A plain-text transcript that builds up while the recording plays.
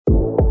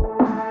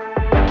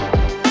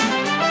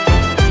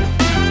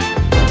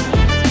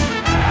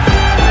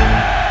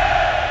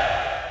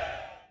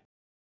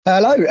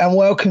Hello and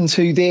welcome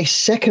to this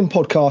second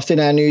podcast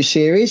in our new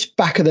series,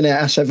 Back of the Net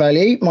Asset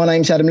Value. My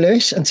name's Adam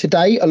Lewis, and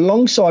today,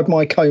 alongside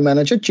my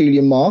co-manager,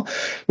 Julian Marr,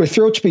 we're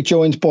thrilled to be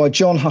joined by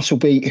John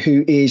Husselbee,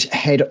 who is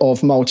Head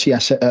of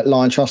Multi-Asset at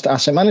Liontrust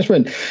Asset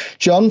Management.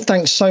 John,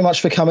 thanks so much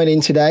for coming in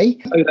today.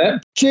 Hello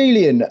there.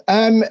 Julian,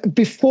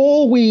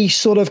 before we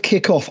sort of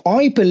kick off,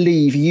 I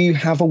believe you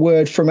have a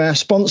word from our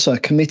sponsor,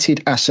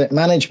 Committed Asset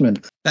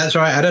Management. That's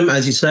right, Adam.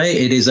 As you say,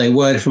 it is a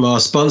word from our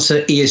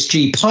sponsor,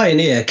 ESG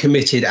pioneer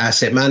Committed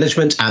Asset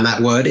Management, and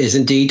that word is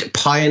indeed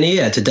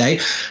pioneer today.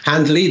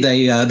 Handily,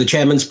 the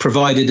chairman's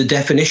provided a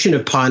definition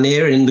of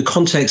pioneer in the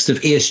context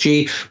of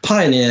ESG.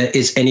 Pioneer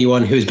is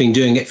anyone who has been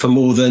doing it for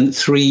more than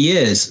 3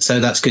 years. So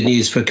that's good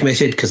news for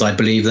Committed, because I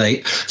believe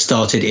they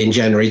started in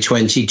January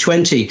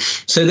 2020.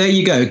 So there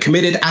you go,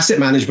 Committed Asset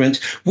Management.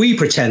 We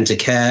pretend to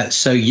care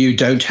so you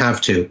don't have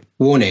to.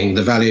 Warning,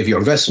 the value of your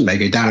investment may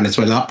go down as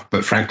well up,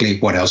 but frankly,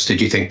 what else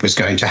did you think was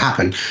going to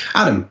happen?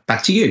 Adam,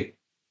 back to you.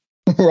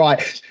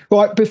 Right.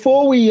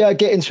 Before we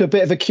get into a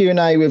bit of a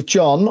Q&A with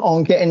John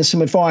on getting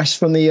some advice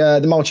from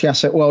the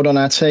multi-asset world on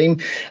our team,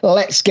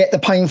 let's get the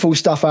painful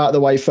stuff out of the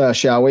way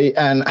first, shall we?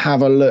 And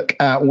have a look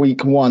at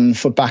week one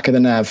for Back of the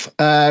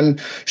NAV.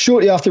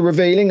 Shortly after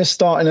revealing a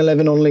starting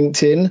 11 on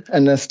LinkedIn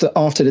and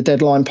after the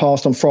deadline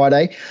passed on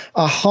Friday,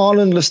 a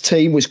Haalandless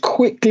team was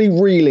quickly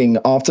reeling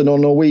after the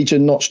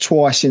Norwegian notched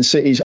twice in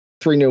City's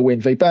 3-0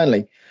 win v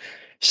Burnley.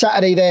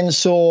 Saturday then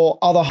saw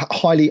other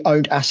highly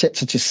owned assets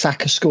such as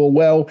Saka score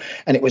well,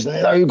 and it was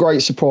no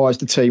great surprise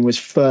the team was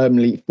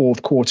firmly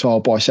fourth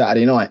quartile by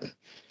Saturday night.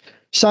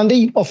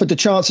 Sunday offered the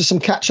chance of some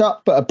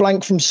catch-up, but a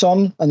blank from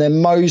Son and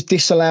then Mo's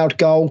disallowed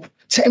goal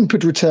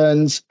tempered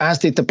returns, as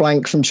did the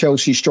blank from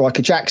Chelsea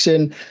striker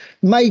Jackson,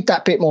 made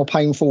that bit more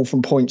painful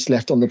from points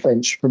left on the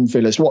bench from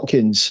Villa's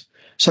Watkins.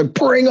 So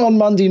bring on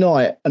Monday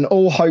night, and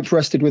all hope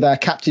rested with our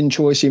captain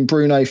choice in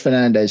Bruno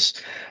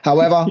Fernandes.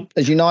 However,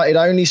 as United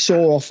only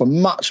saw off a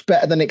much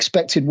better than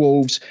expected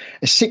Wolves,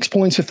 a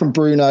 6-pointer from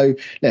Bruno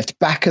left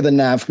Back of the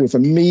NAV with a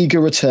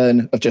meagre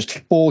return of just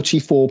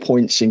 44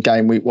 points in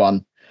game week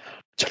one.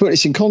 To put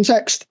this in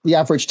context, the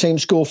average team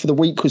score for the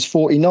week was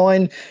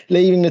 49,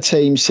 leaving the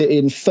team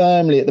sitting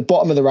firmly at the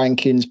bottom of the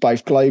rankings,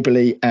 both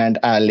globally and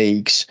our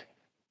leagues.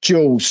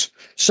 Jules,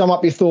 sum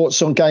up your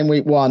thoughts on game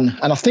week one.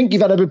 And I think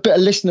you've had a bit of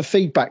listener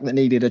feedback that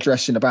needed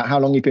addressing about how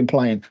long you've been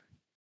playing.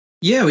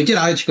 Yeah, we did.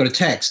 I actually got a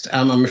text.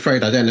 I'm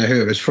afraid I don't know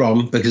who it was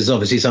from, because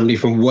obviously somebody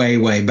from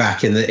way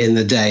back in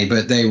the day.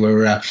 But they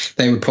were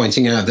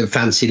pointing out that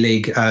Fantasy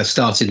League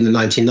started in the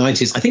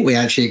 1990s. I think we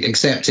actually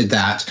accepted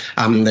that.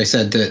 They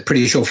said that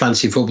pretty sure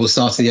fantasy football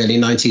started in the early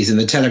 90s in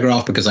the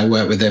Telegraph, because I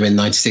worked with them in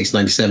 96,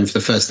 97 for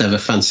the first ever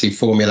Fantasy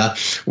Formula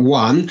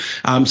One.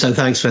 So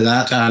thanks for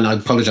that, and I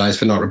apologise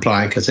for not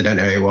replying because I don't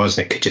know who it was.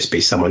 It could just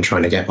be someone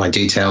trying to get my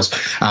details,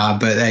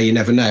 but you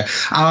never know.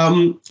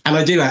 And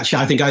I do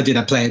actually. I think I did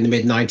a play in the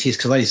mid 90s.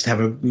 Because I used to have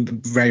a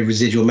very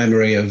residual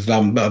memory of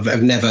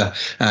never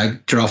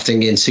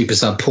drafting in super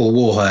sub Paul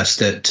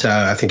Warhurst at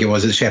I think it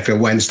was at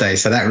Sheffield Wednesday.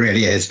 So that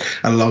really is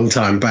a long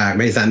time back.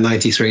 Maybe that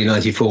 93,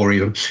 94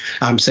 even.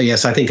 So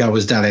yes, I think I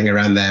was dallying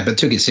around there, but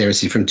took it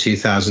seriously from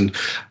 2000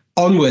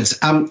 onwards.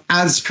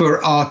 As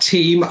for our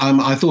team,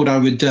 I thought I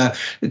would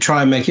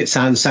try and make it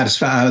sound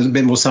satisfying, a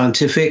bit more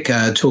scientific,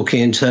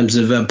 talking in terms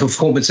of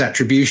performance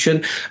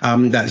attribution.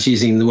 That's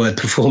using the word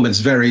performance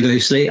very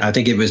loosely. I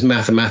think it was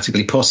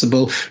mathematically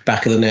possible.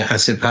 Back of the net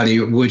asset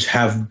value would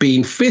have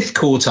been fifth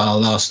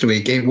quartile last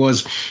week. It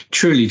was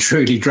truly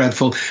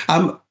dreadful.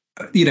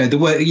 The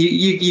word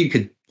you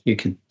could.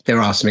 There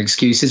are some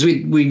excuses.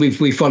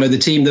 We follow the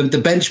team, the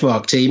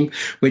benchmark team,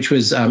 which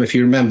was, if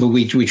you remember,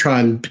 we try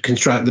and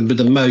construct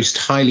the most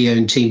highly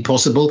owned team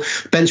possible.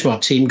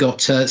 Benchmark team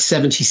got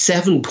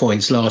 77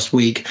 points last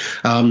week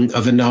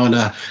of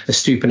Onana,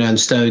 Estupiñán,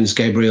 Stones,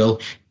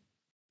 Gabriel,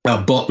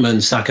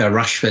 Botman, Saka,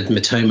 Rashford,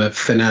 Matoma,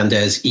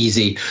 Fernandes,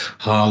 Easy,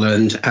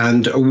 Haaland,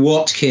 and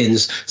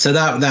Watkins. So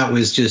that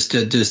was just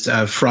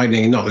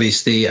frightening. Not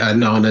least the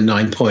Nana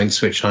 9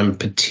 points, which I'm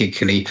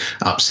particularly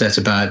upset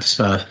about.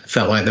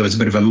 Felt like there was a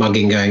bit of a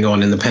mugging going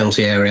on in the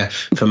penalty area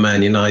for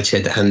Man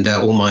United, and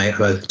all my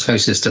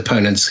closest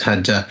opponents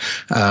had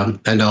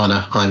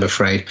Nana. I'm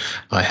afraid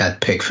I had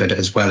Pickford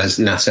as well as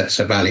Nasser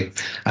Savali.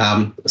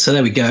 So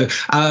there we go.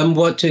 I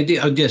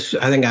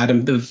think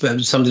Adam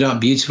summed it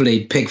up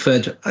beautifully.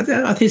 Pickford. I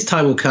think his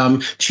time will come.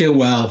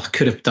 Chilwell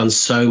could have done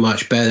so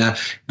much better.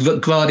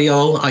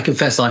 Gvardiol, I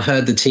confess I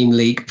heard the team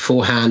leak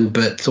beforehand,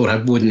 but thought I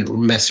wouldn't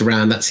mess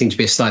around. That seemed to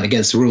be a slight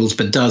against the rules,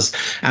 but does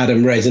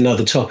Adam raise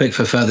another topic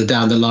for further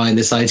down the line,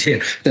 this idea.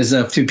 There's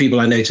a few people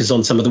I notice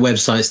on some of the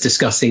websites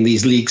discussing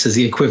these leaks as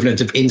the equivalent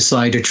of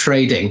insider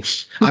trading.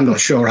 I'm not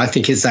sure. I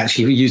think it's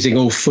actually using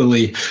all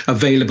fully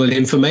available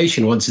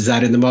information. Once it's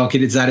out in the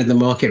market, it's out in the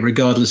market,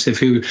 regardless of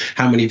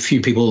how many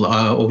people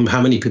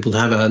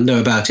know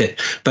about it.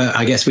 But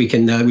I guess we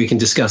can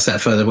discuss that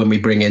further when we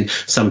bring in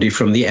somebody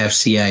from the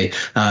FCA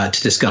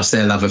to discuss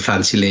their love of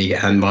Fantasy League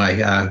and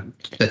my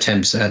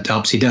attempts at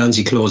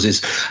upsy-downsy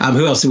clauses.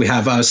 Who else do we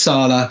have?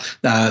 Salah,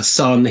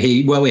 Son.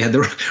 We had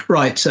the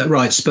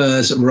right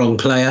Spurs, wrong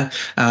player.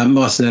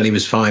 Martinelli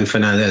was fine.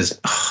 Fernandez,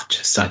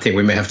 I think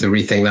we may have to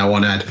rethink that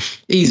one.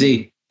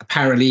 Easy.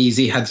 Apparently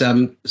Easy had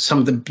some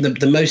of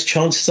the most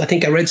chances I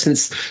think I read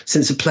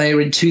since a player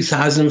in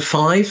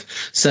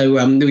 2005. So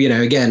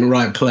again,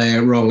 right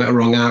player,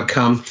 wrong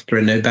outcome. There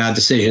are no bad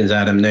decisions,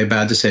 Adam. No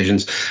bad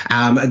decisions.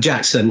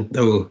 Jackson,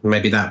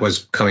 maybe that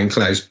was coming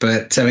close,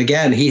 but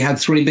again he had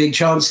 3 big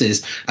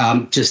chances,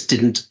 just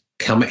didn't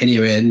come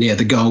anywhere near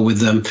the goal with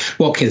them.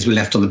 Watkins were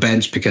left on the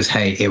bench because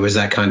hey, it was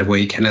that kind of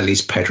week, and at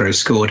least Pedro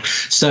scored.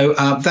 So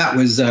that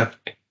was.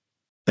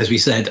 As we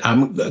said,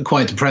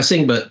 quite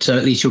depressing, but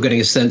at least you're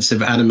getting a sense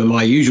of Adam and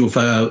my usual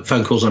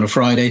phone calls on a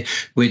Friday,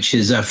 which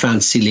is a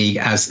Fantasy League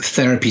as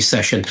therapy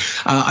session.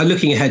 I'm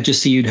looking ahead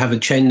just so you'd have a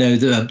change.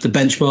 The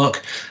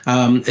benchmark.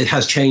 It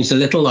has changed a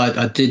little.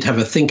 I did have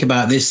a think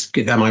about this.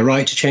 Am I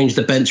right to change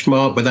the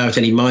benchmark without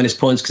any minus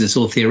points because it's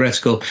all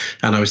theoretical?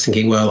 And I was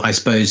thinking, well, I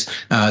suppose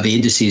the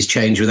indices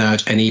change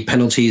without any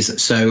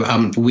penalties.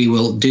 So we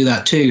will do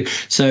that too.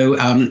 So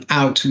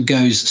out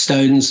goes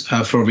Stones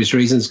for obvious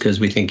reasons because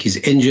we think he's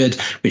injured,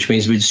 which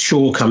means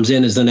Shaw comes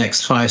in as the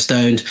next highest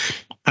owned.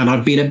 And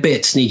I've been a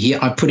bit sneaky.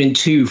 I put in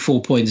 2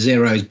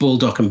 4.0s,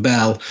 Baldock and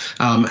Bell,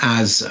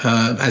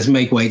 as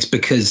make weights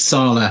because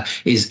Salah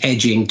is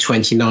edging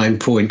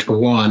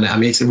 29.1. I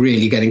mean, it's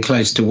really getting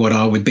close to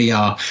what would be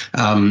our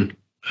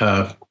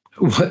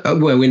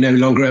where we're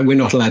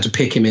not allowed to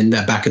pick him in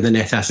the back of the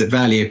net asset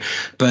value,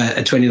 but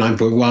at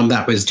 29.1,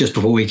 that was just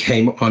before we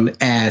came on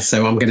air.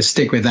 So I'm going to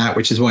stick with that,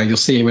 which is why you'll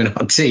see him in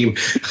our team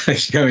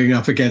going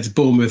up against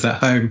Bournemouth at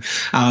home.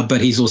 But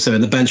he's also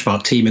in the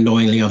benchmark team,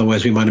 annoyingly.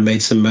 Otherwise, we might have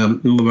made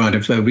some,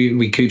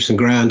 recouped some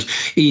ground.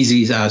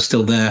 Easy's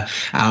still there.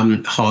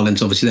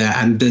 Haaland's obviously there.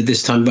 And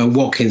this time,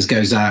 Watkins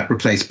goes out,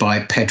 replaced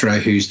by Pedro,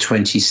 who's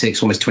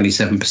 26, almost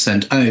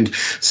 27% owned.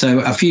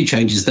 So a few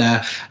changes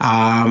there.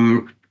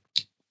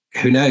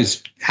 Who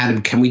knows,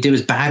 Adam? Can we do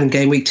as bad in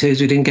game week 2 as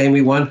we did in game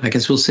week 1? I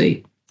guess we'll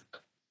see.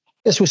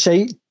 Yes, we'll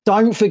see.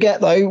 Don't forget,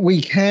 though,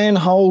 we can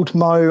hold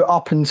Mo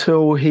up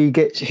until he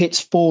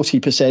hits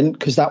 40%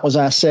 because that was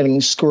our selling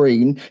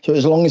screen. So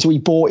as long as we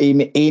bought him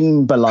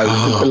in below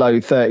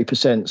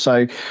 30%.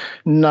 So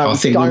no, I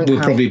think we'll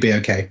probably be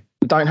okay.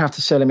 We don't have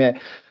to sell him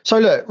yet. So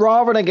look,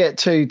 rather than get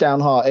too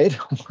downhearted,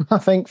 I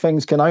think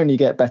things can only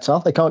get better.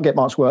 They can't get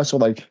much worse,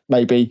 although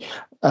maybe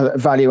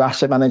value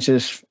asset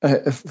managers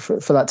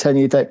for that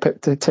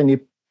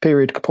 10-year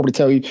period could probably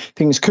tell you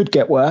things could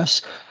get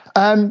worse.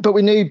 But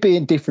we knew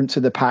being different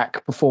to the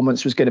pack,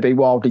 performance was going to be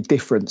wildly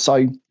different.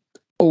 So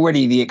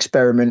already the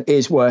experiment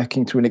is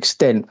working to an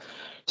extent.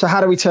 So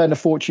how do we turn the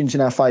fortunes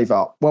in our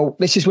favour? Well,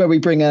 this is where we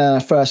bring in our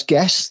first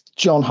guest,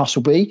 John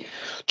Husselbee.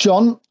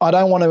 John, I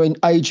don't want to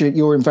age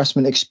your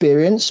investment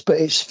experience, but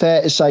it's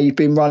fair to say you've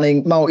been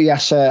running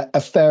multi-asset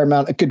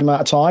a good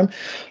amount of time,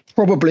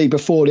 probably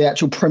before the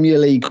actual Premier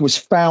League was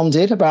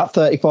founded about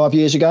 35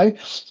 years ago.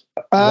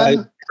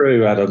 That's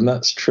true, Adam.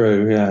 That's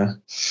true, yeah.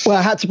 Well,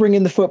 I had to bring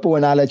in the football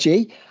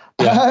analogy.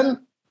 Yeah.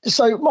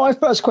 So my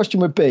first question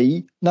would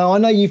be, now I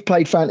know you've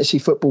played fantasy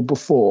football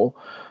before.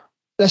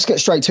 Let's get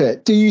straight to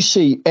it. Do you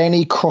see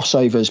any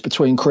crossovers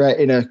between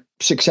creating a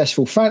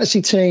successful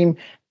fantasy team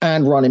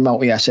and running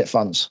multi-asset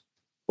funds?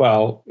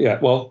 Well, yeah.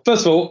 Well,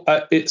 first of all,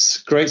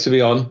 it's great to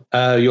be on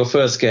your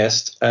first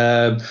guest.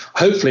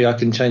 Hopefully, I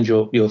can change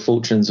your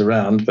fortunes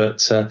around.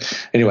 But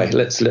anyway,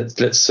 let's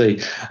see.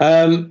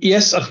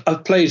 Yes,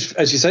 I've played,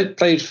 as you said,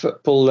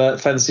 football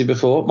fantasy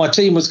before. My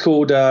team was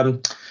called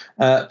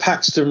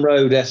Paxton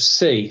Road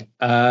FC,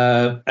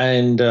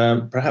 and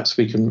perhaps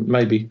we can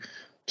maybe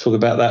talk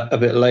about that a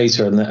bit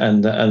later and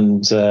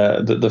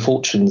the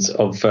fortunes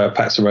of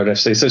Paxton Road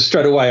FC. So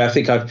straight away, I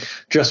think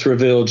I've just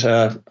revealed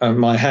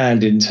my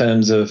hand in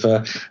terms of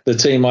the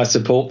team I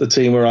support, the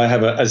team where I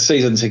have a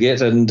season ticket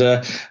and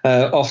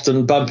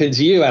often bump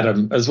into you,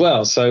 Adam, as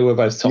well. So we're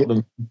both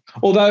Tottenham. Yep.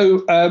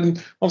 Although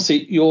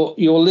obviously your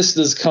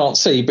listeners can't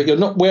see, but you're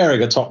not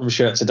wearing a Tottenham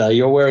shirt today.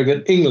 You're wearing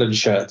an England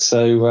shirt.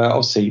 So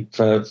obviously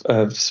for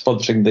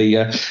supporting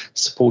the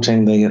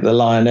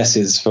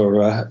Lionesses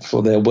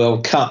for their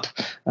World Cup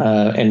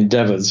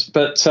endeavours,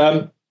 but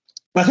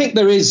I think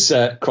there is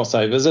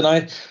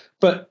crossovers,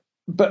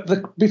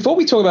 before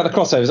we talk about the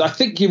crossovers, I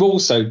think you've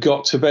also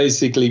got to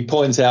basically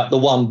point out the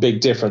one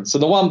big difference,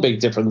 and the one big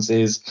difference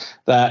is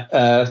that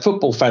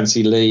Football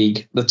Fantasy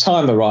League, the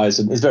time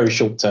horizon is very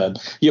short term.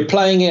 You're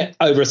playing it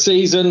over a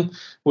season,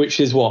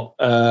 which is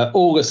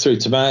August through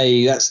to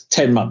May. That's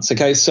 10 months.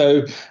 Okay,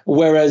 so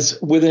whereas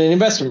with an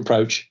investment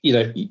approach,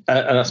 and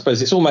I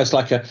suppose it's almost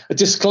like a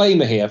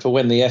disclaimer here for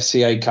when the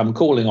FCA come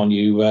calling on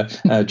you,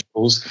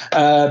 Jules,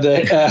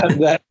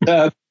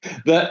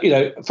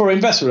 that, for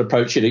investment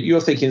approach,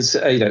 you're thinking,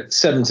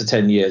 7 to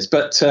 10 years.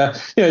 But,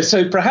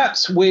 so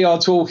perhaps we are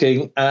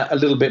talking a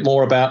little bit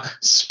more about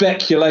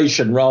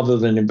speculation rather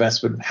than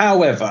investment.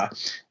 However,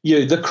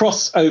 the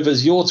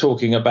crossovers you're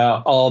talking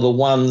about are the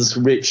ones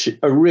which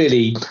are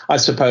really, I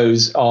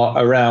suppose,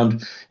 are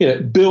around,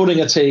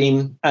 building a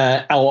team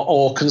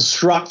or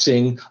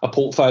constructing a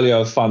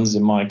portfolio of funds.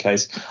 In my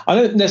case, I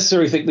don't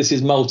necessarily think this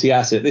is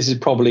multi-asset. This is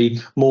probably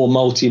more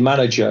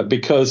multi-manager,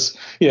 because,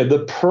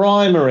 the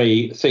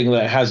primary thing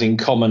that it has in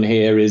common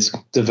here is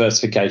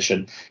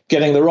diversification,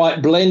 getting the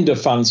right blend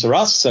of funds for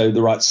us, so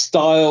the right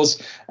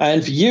styles,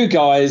 and for you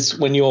guys,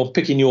 when you're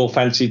picking your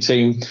fantasy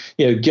team,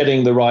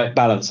 getting the right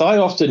balance. I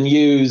often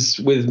use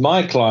with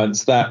my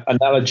clients that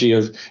analogy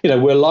of,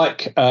 we're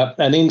like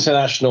an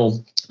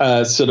international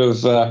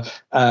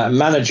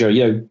manager,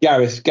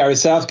 Gareth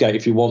Southgate,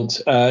 if you want,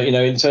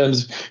 in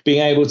terms of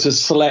being able to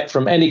select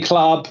from any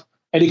club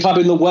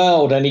in the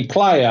world, any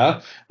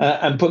player,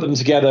 and put them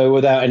together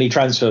without any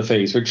transfer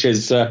fees, which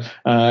is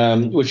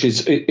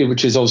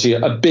obviously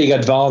a big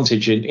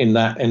advantage in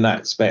that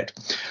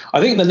aspect.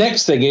 I think the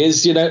next thing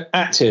is,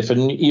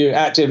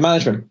 active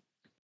management.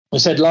 I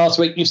said last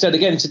week, you said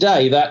again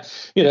today that,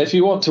 if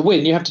you want to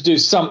win, you have to do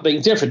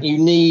something different. You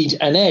need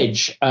an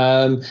edge,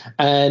 and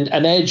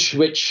an edge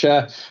which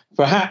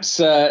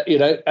perhaps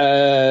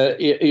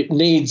it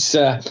needs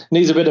a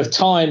bit of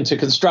time to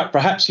construct.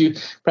 Perhaps you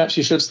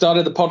should have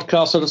started the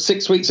podcast sort of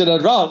 6 weeks in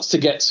advance to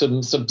get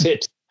some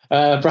tips.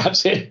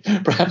 Perhaps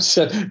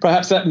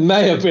that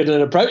may have been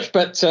an approach,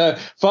 but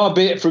far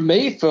be it from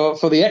me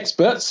for the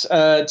experts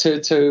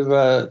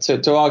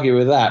to argue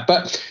with that.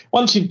 But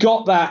once you've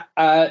got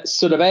that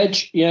sort of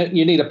edge,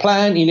 you need a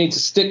plan. You need to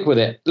stick with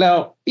it.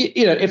 Now,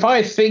 if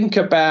I think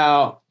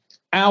about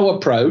our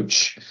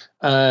approach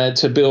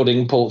to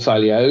building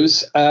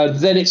portfolios,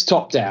 then it's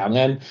top down,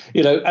 and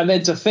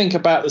then to think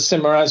about the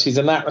similarities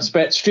in that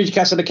respect. Strategic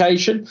asset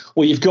allocation,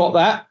 well, you've got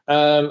that.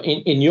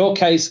 In your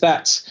case,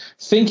 that's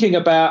thinking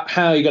about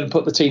how you're going to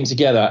put the team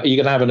together. Are you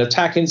going to have an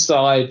attacking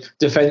side,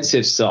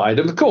 defensive side?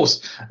 And of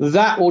course,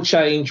 that will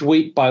change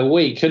week by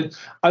week. And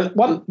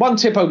one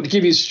tip I would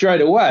give you straight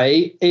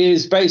away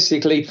is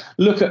basically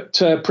look at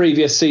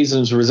previous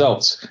seasons'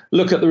 results.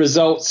 Look at the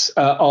results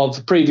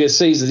of previous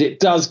seasons. It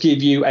does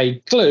give you a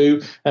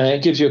clue.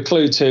 It gives you a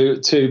clue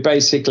to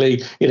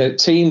basically,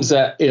 teams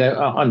that, there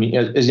are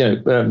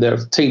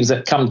teams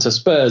that come to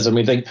Spurs and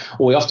we think,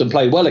 well, we often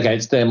play well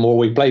against them or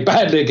we play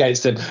badly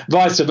against them,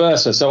 vice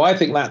versa. So I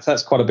think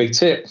that's quite a big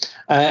tip.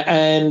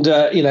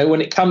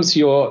 When it comes to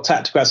your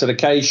tactical asset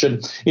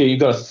allocation, you've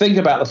got to think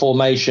about the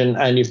formation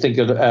and you think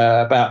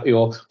about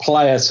your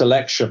player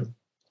selection.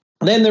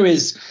 Then there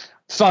is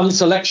fund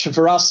selection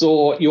for us,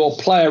 or your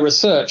player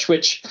research,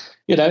 which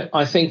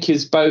I think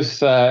is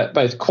both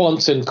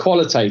quant and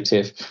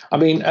qualitative. I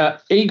mean,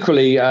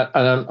 equally, and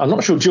I'm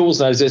not sure Jules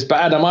knows this, but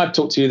Adam, I've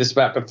talked to you this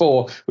about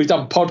before. We've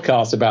done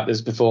podcasts about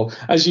this before.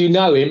 As you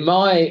know, in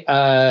my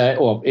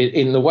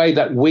in the way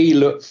that we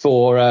look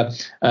for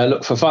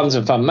funds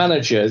and fund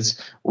managers,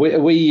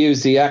 we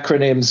use the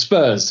acronym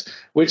SPURS,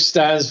 which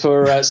stands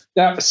for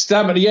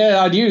stamina.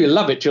 Yeah, I knew you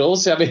love it,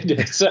 Jules. I mean,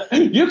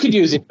 you could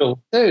use it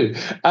all too.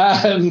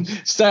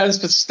 Stands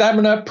for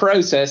stamina,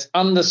 process,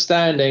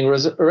 understanding,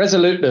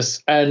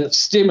 resoluteness, and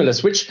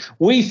stimulus, which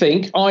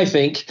I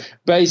think,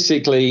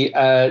 basically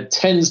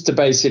tends to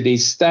basically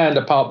stand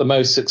apart the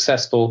most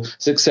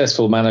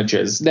successful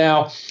managers.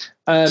 Now,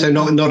 so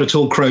not at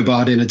all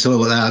crowbarred in at all.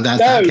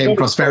 That came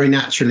across very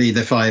naturally.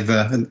 The five.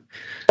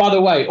 By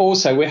the way,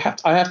 also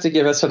I have to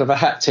give a sort of a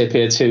hat tip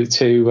here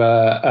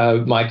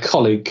to my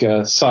colleague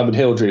Simon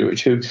Hildry,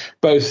 who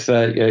both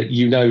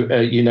you know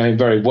him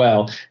very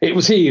well. It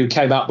was he who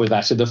came up with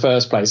that in the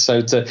first place.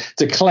 So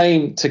to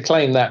claim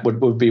that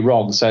would be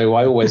wrong. So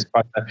I always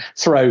try to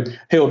throw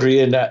Hildry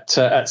in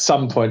at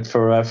some point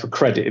for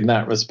credit in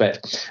that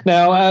respect.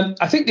 Now,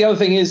 I think the other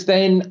thing is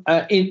then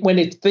when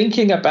it's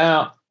thinking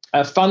about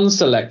fund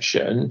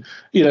selection,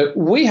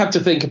 we have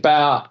to think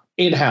about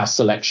in-house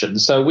selection.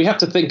 So we have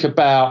to think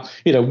about,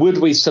 would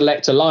we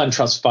select a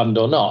Liontrust fund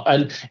or not?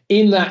 And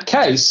in that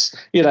case,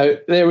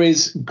 there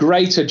is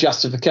greater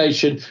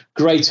justification,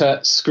 greater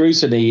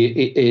scrutiny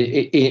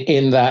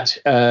in that,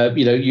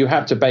 you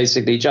have to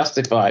basically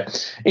justify.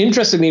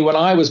 Interestingly, when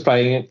I was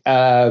playing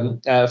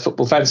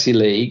Football Fantasy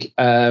League,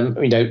 I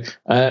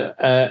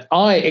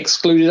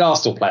excluded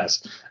Arsenal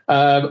players.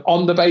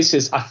 On the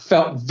basis, I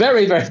felt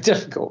very, very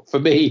difficult for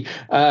me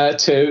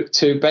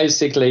to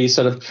basically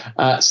sort of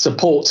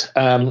support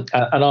an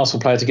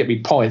Arsenal player to get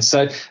me points.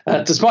 So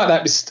despite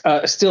that,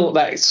 still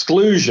that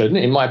exclusion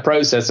in my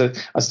process,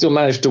 I still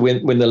managed to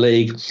win the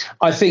league.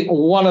 I think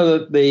one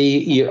of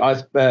the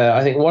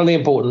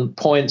important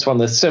points, one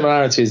of the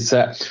similarities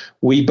that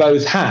we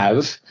both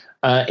have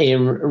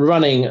in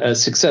running a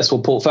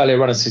successful portfolio,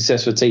 running a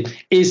successful team,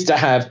 is to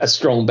have a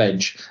strong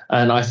bench,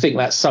 and I think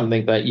that's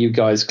something that you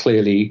guys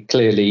clearly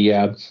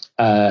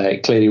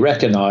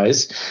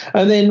recognise.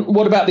 And then,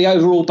 what about the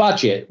overall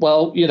budget?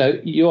 Well,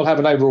 you'll have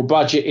an overall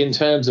budget in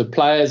terms of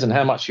players and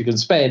how much you can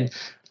spend.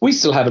 We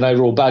still have an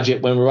overall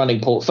budget when we're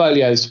running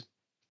portfolios.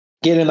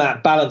 getting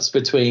that balance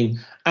between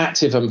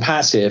active and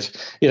passive,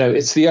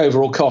 it's the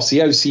overall cost, the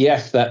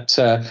OCF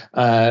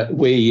that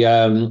we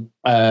are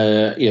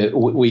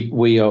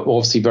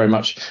obviously very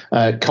much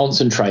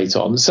concentrate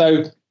on.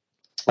 So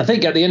I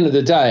think at the end of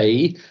the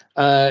day,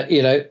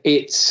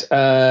 it's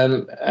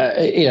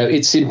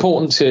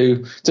important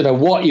to know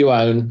what you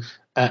own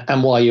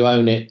and why you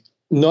own it,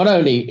 not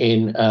only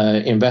in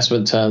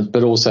investment terms,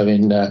 but also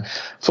in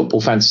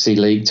football fantasy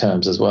league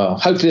terms as well.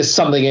 Hopefully there's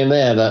something in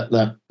there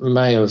that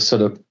may have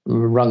sort of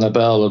rung a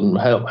bell and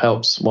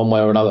helps one way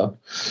or another.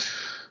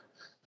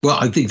 Well,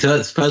 I think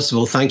first of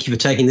all, thank you for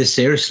taking this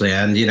seriously,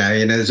 and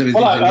I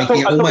thought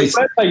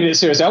taking it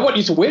seriously. I want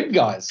you to win,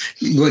 guys.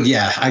 Well,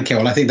 yeah, okay.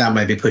 Well, I think that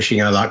may be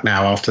pushing our luck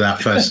now after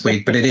that first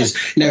week, but it is.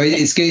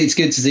 It's good. It's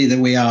good to see that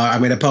we are. I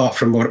mean, apart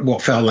from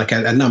what felt like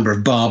a number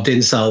of barbed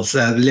insults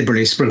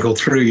liberally sprinkled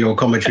through your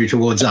commentary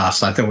towards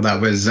us, I thought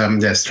that was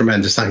yes,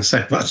 tremendous. Thanks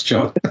so much,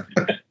 John.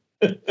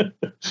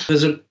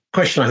 There's a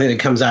question I think that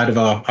comes out of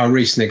our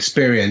recent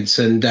experience,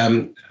 and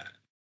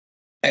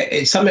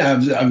it's something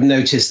I've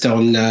noticed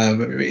on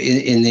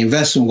in the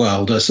investment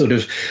world, a sort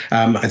of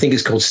I think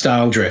it's called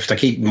style drift. I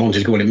keep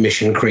wanting to call it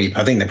mission creep.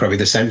 I think they're probably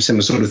the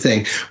similar sort of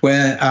thing,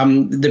 where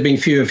there've been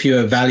fewer and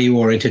fewer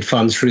value-oriented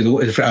funds through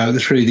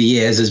the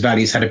years, as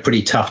value's had a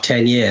pretty tough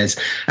 10 years,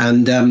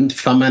 and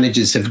fund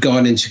managers have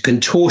gone into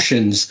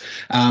contortions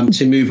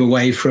to move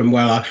away from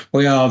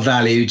we are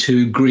value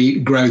to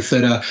growth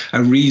at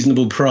a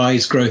reasonable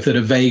price, growth at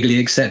a vaguely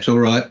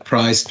acceptable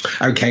price.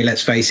 Okay,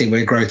 let's face it,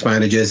 we're growth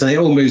managers, and it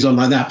all moves on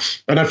like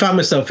that. And I found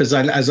myself as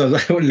I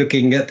was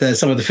looking at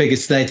some of the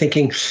figures today,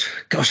 thinking,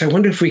 "Gosh, I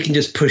wonder if we can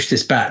just push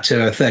this back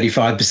to a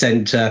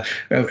 35%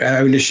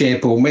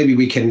 ownership, or maybe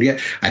we can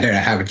get." I don't know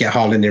how we'd get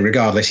Harlan in.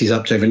 Regardless, he's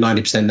up to over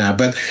 90% now.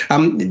 But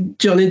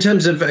John, in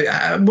terms of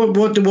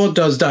what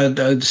does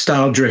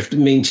style drift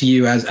mean to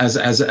you as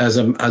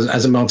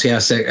a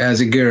multi-asset,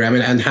 as a guru? I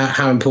mean, and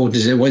how important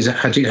is it?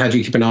 How do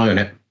you keep an eye on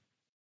it?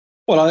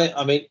 Well,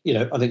 I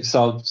think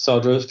style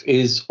drift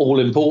is all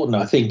important.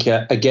 I think,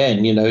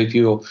 again, if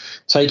you're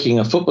taking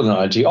a football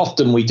analogy,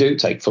 often we do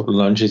take football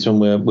analogies when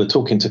we're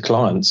talking to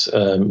clients.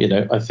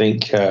 I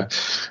think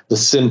the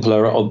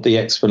simpler of the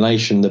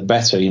explanation, the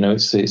better.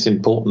 It's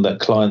important that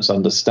clients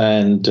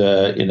understand,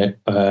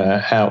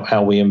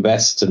 how we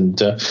invest. And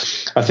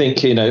I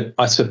think,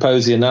 I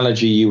suppose the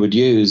analogy you would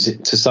use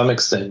to some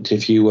extent,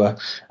 if you were,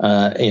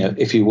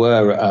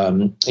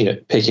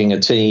 picking a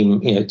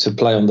team, to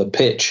play on the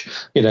pitch,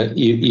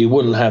 you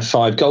wouldn't have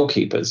 5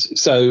 goalkeepers.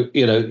 So,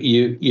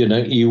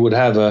 you would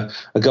have a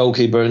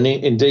goalkeeper, and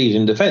indeed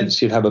in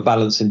defence, you'd have a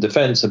balance in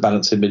defence, a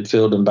balance in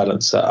midfield, and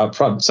balance up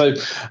front. So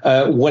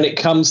when it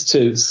comes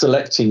to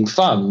selecting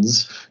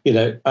funds,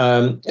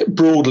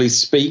 broadly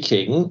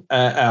speaking,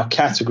 our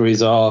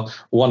categories are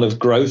one of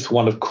growth,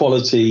 one of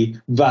quality,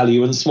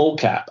 value, and small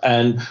cap,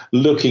 and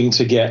looking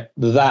to get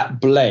that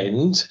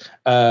blend,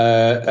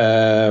 at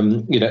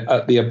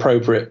the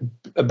appropriate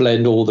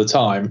blend all the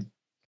time.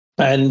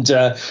 And,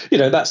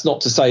 that's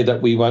not to say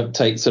that we won't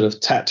take sort of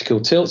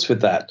tactical tilts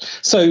with that.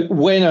 So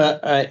when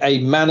a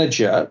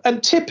manager,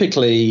 and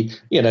typically,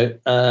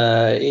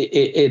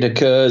 it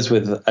occurs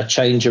with a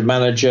change of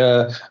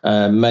manager,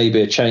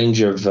 maybe a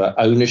change of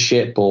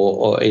ownership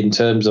or in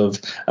terms of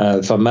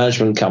fund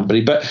management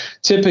company. But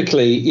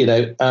typically,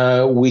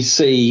 we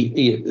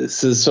see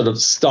sort of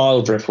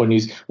style drift when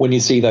you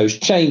see those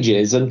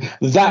changes, and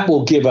that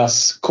will give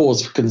us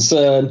cause for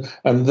concern,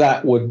 and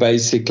that would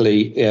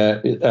basically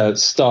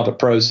start a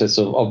process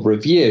of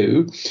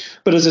review.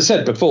 But as I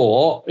said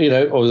before, or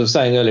as I was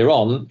saying earlier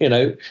on,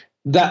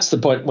 that's the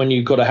point when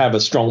you've got to have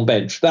a strong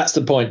bench. That's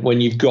the point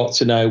when you've got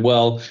to know,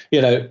 well,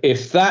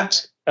 if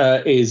that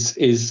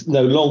is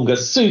no longer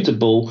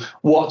suitable,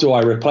 what do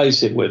I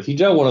replace it with? You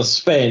don't want to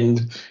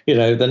spend,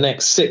 the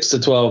next 6 to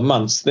 12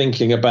 months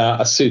thinking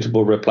about a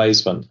suitable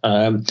replacement.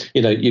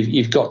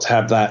 You've got to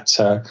have that.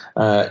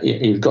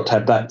 You've got to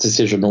have that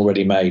decision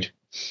already made.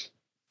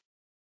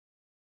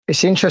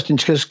 It's interesting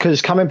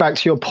because coming back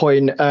to your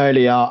point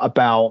earlier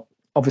about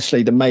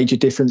obviously the major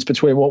difference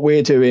between what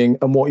we're doing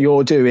and what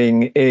you're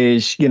doing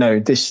is,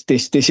 this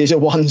is a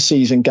one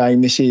season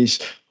game. This is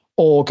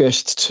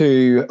August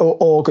to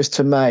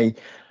May.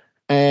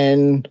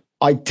 And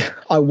I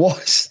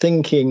was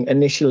thinking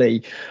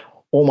initially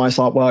almost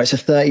like, well, it's a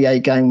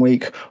 38 game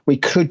week. We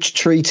could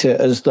treat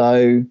it as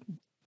though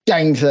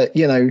games that,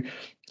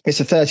 it's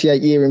a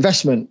 38-year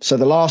investment. So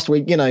the last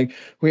week,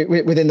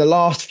 within the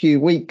last few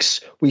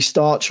weeks, we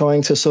start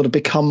trying to sort of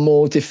become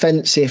more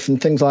defensive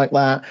and things like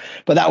that.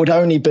 But that would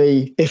only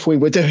be if we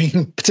were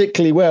doing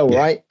particularly well,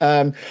 right?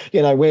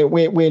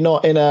 We're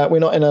not in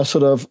a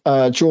sort of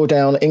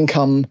drawdown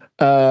income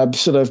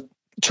sort of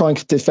trying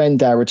to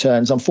defend our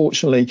returns.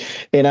 Unfortunately,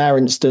 in our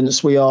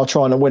instance, we are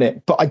trying to win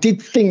it. But I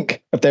did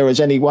think if there was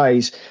any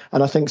ways,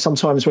 and I think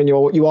sometimes when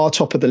you are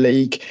top of the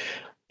league,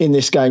 in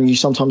this game, you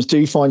sometimes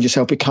do find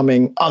yourself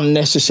becoming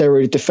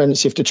unnecessarily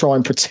defensive to try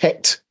and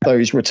protect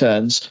those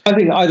returns. I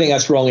think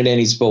that's wrong in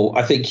any sport.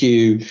 I think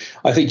you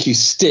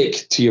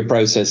stick to your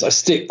process.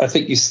 I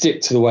think you stick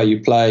to the way you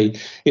play.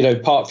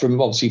 Apart from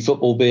obviously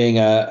football being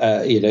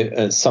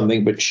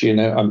something which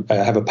I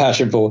have a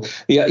passion for.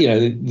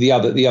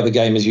 The other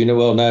game, as you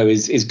well know,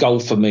 is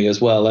golf for me as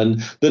well.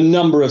 And the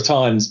number of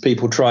times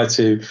people try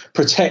to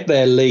protect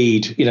their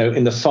lead,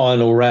 in the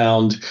final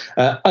round,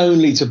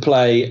 only to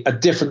play a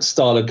different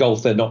style of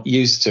golf they're not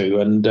used to.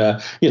 And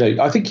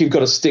I think you've got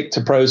to stick to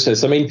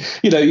process. I mean,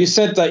 you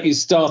said that you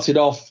started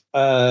off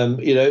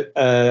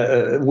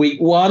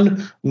week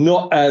one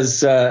not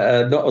as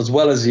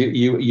well as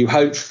you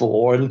hoped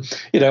for, and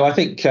I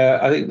think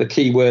the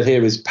key word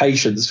here is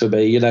patience for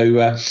me.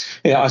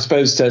 I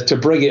suppose to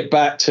bring it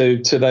back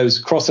to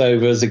those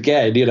crossovers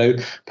again.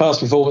 Past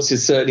performance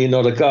is certainly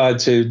not a guide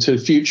to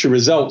future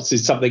results.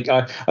 Is something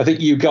I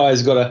think you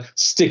guys got to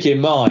stick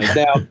in mind.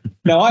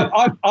 Now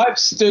I've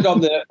stood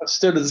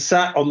and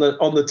sat on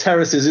the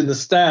terraces in the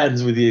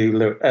stands with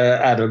you,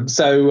 Adam.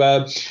 So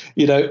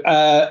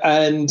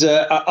and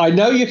I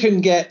know you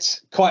can get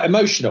quite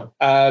emotional.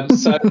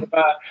 So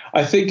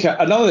I think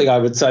another thing I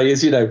would say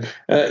is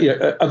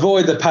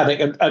avoid the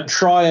panic and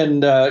try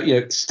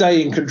and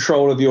stay in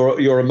control of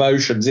your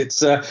emotions.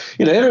 It's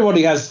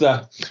everybody has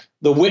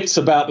the wits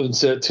about them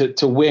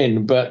to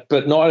win, but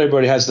not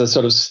everybody has the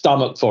sort of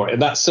stomach for it.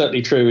 And that's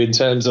certainly true in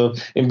terms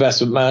of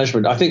investment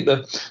management. I think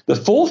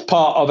the fourth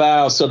part of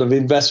our sort of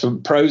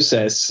investment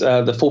process,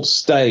 the fourth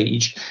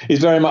stage, is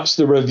very much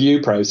the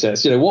review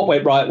process. What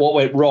went right, what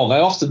went wrong. I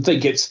often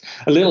think it's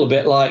a little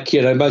bit like,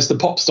 most of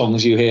the pop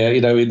songs you hear,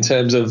 in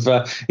terms of,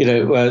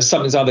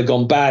 something's either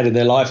gone bad in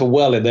their life or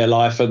well in their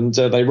life, and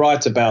they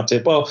write about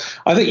it. Well,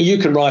 I think you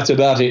can write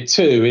about it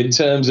too, in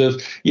terms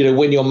of,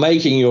 when you're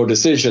making your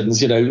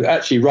decisions,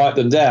 actually write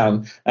them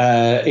down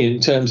in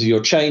terms of your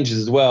changes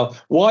as well,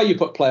 why you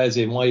put players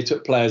in, why you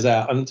took players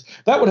out, and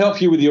that would help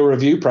you with your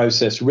review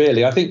process.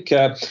 Really, I think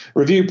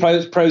review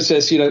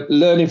process,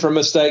 learning from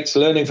mistakes,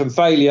 learning from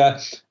failure,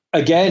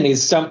 again,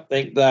 is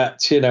something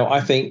that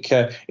I think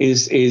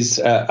is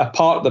a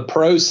part of the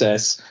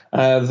process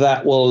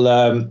that will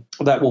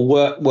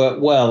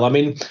work well. I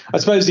mean, I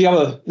suppose the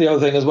other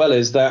thing as well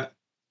is that,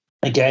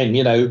 again,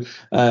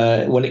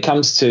 when it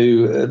comes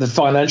to the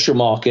financial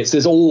markets,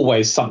 there's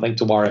always something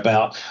to worry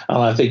about, and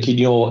I think in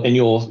your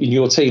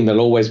team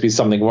there'll always be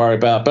something to worry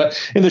about. But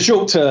in the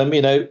short term,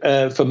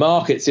 for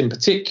markets in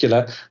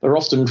particular, they're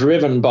often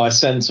driven by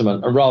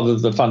sentiment rather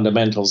than the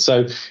fundamentals.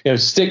 So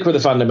stick with the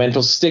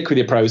fundamentals, stick with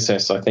your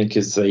process, I think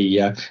is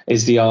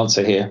the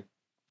answer here.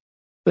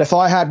 If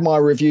I had my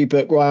review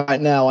book right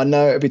now, I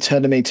know it would be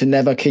telling me to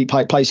never keep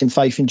placing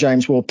faith in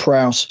James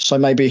Ward-Prowse. So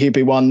maybe he'd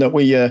be one that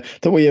we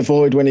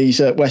avoid when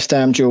he's at West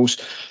Ham, Jules.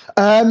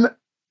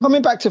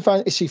 Coming back to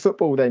fantasy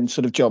football then,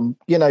 sort of, John,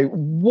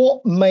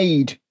 what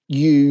made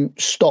you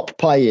stop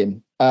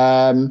playing?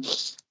 And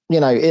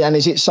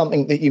is it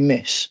something that you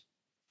miss?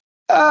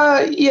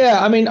 Yeah,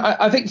 I mean,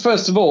 I think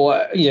first of all,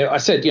 I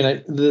said,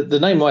 the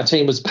name of my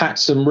team was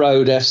Paxton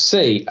Road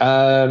FC,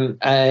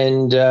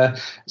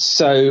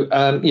 so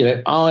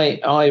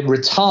I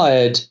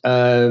retired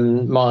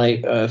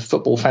my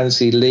football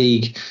fantasy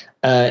league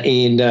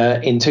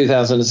in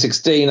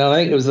 2016, and I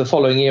think it was the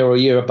following year or a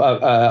year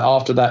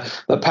after that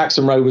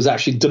Paxton Road was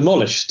actually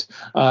demolished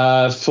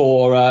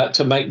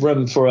to make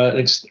room for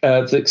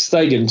the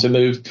stadium to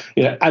move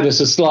ever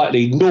so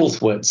slightly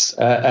northwards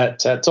at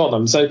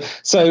Tottenham. So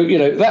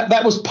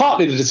that was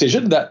partly the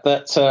decision that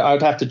I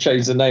would have to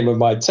change the name of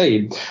my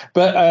team.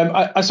 But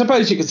I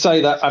suppose you could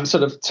say that I'm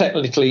sort of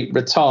technically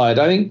retired.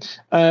 I think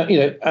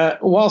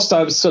whilst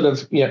I was sort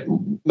of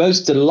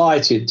most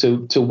delighted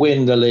to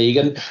win the league,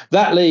 and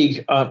that league,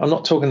 I'm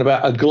not talking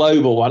about a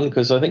global one,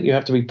 because I think you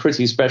have to be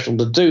pretty special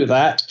to do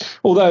that.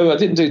 Although I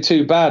didn't do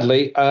too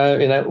badly,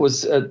 it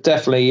was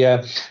definitely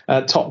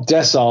top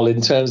decile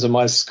in terms of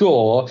my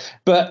score.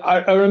 But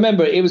I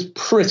remember it was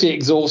pretty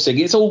exhausting.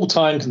 It's all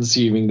time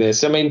consuming,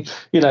 this. I mean,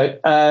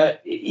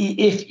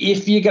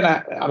 if you're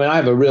gonna, I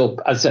have a real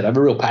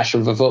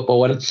passion for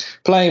football, and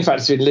playing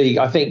fantasy league,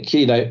 I think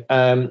you have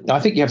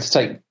to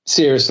take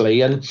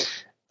seriously, and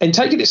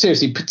taking it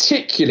seriously,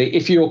 particularly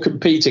if you're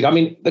competing. I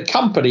mean, the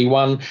company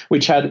one,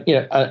 which had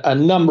a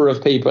number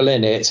of people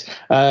in it,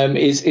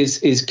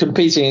 is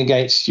competing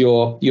against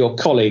your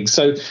colleagues.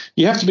 So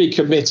you have to be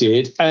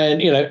committed, and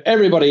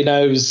everybody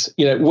knows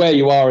where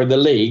you are in the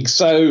league.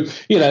 So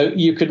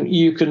you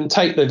can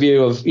take the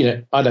view of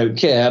I don't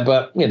care,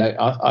 but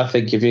I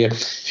think if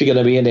you're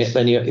going to be in it,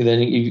 then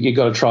you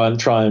got to try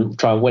and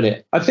win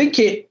it. I think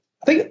the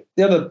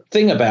other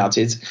thing about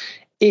it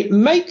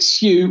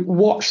makes you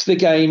watch the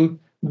game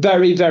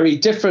very, very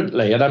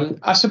differently. And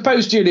I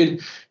suppose, Julian,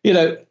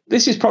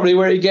 this is probably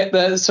where you get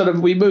the sort of,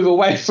 we move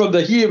away from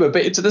the humour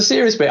bit into the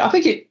serious bit. I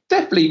think it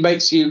definitely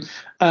makes you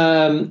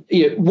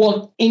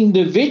want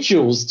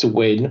individuals to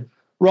win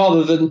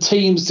rather than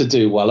teams to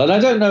do well. And I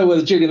don't know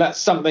whether, Julian, that's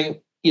something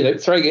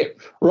throwing it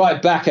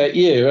right back at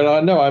you. And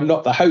I know I'm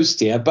not the host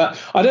here, but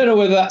I don't know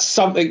whether that's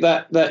something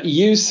that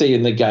you see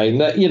in the game,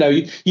 that,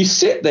 you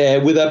sit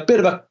there with a bit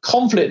of a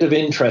conflict of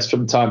interest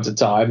from time to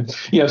time,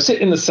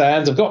 sit in the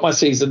stands. I've got my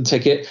season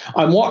ticket.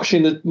 I'm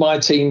watching my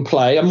team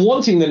play. I'm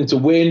wanting them to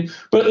win.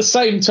 But at the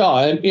same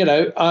time,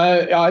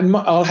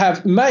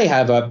 may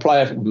have a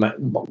player,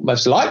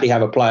 most likely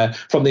have a player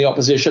from the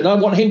opposition. I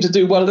want him to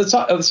do well at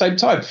the same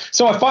time.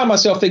 So I find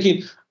myself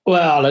thinking,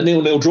 well, a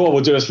 0-0 draw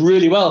will do us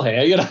really well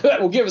here.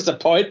 That will give us a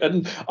point,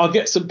 and I'll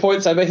get some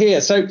points over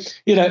here. So,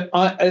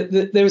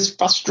 there's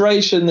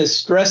frustration, there's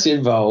stress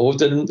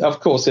involved, and of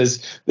course, there's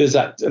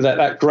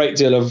that great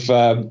deal of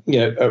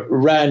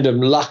random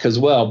luck as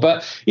well.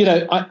 But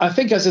I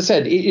think, as I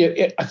said,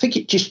 I think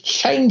it just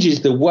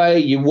changes the way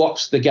you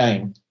watch the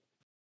game.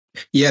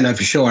 Yeah, no,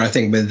 for sure. I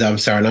think with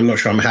sorry, and I'm not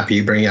sure I'm happy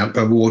you bring up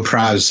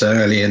Ward-Prowse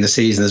early in the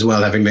season as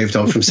well, having moved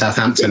on from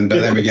Southampton.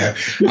 But there we go.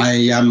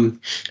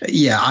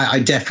 I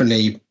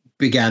definitely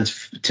began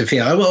to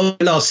feel, well,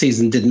 last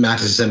season didn't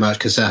matter so much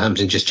because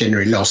Southampton just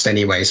generally lost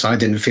anyway, so I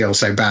didn't feel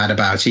so bad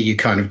about it. You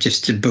kind of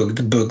just book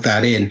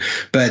that in.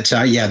 But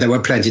there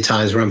were plenty of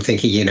times where I'm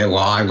thinking,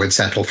 I would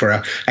settle for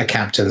a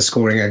captain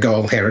scoring a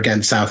goal here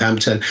against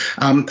Southampton.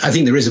 I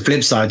think there is a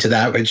flip side to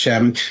that, which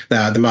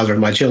the mother of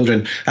my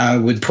children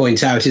would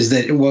point out, is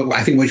that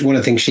I think one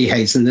of the things she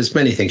hates, and there's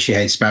many things she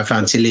hates about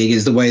Fantasy League,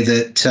 is the way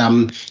that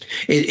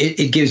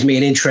it gives me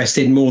an interest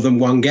in more than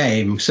one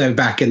game. So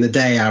back in the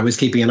day, I was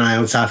keeping an eye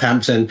on Southampton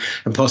and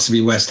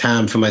possibly West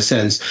Ham for my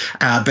sins.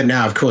 But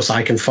now, of course,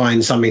 I can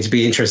find something to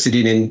be interested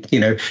in,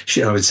 I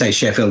would say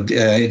Sheffield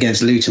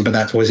against Luton, but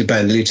that was it,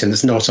 Burn Luton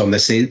that's not on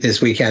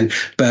this weekend.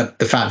 But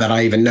the fact that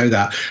I even know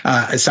that.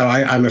 So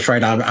I'm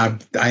afraid I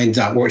ended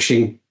up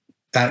watching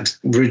that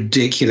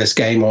ridiculous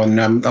game on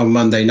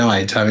Monday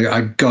night.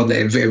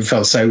 It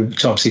felt so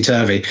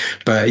topsy-turvy.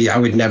 But I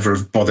would never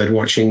have bothered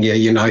watching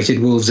United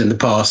Wolves in the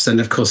past. And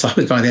of course,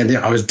 by the end,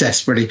 I was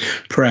desperately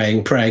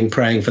praying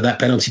for that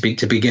penalty kick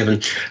to be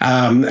given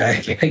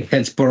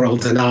against poor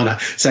old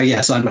Danana. So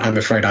yes, I'm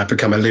afraid I've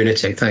become a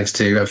lunatic thanks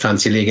to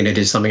Fantasy League, and it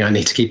is something I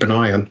need to keep an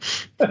eye on.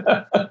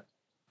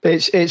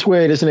 It's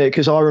weird, isn't it?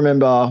 Because I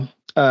remember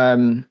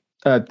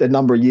a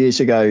number of years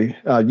ago,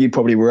 you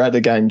probably were at the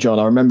game, John.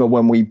 I remember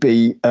when we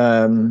beat,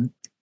 who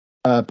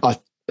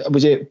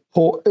was it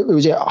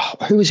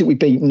we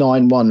beat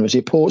 9-1? Was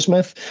it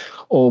Portsmouth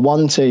or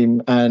one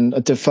team?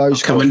 And Defoe's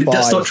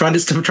Stop trying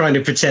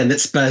to pretend that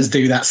Spurs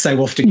do that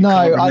so often. No,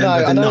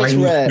 I know it's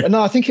rare.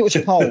 No, I think it was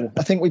Hull.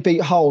 I think we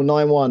beat Hull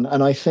 9-1,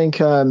 and I think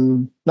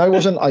no, it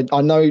wasn't.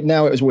 I know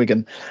now it was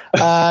Wigan.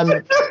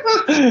 And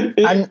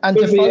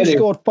Defoe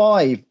scored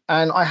 5,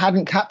 and I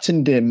hadn't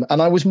captained him,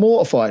 and I was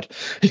mortified.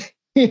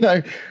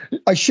 I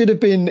should have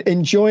been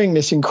enjoying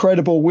this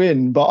incredible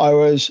win, but I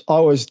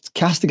was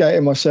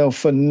castigating myself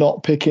for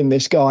not picking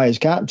this guy as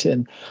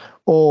captain.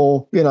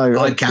 Or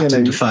I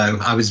captained Defoe.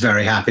 I was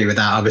very happy with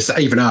that. I was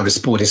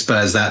supporting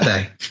Spurs that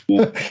day.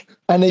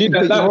 And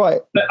you're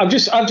right. I've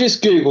just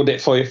googled it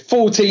for you.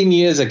 14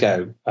 years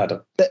ago,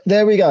 Adam.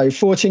 There we go.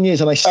 14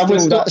 years, and that's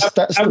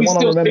the one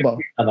I remember.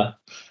 And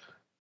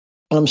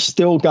I'm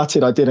still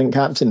gutted I didn't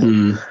captain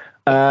him.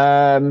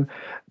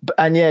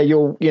 And yeah,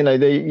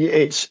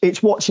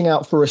 it's watching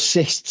out for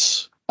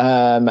assists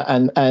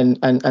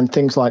and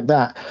things like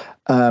that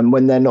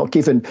when they're not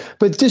given.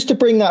 But just to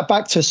bring that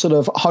back to sort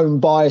of home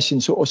bias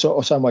in sort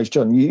of some ways,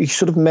 John, you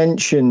sort of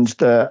mentioned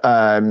that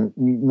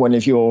one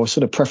of your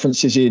sort of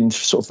preferences in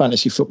sort of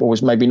fantasy football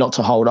was maybe not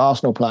to hold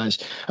Arsenal players.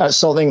 That's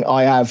something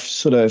I have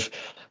sort of.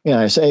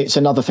 It's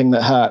another thing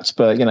that hurts,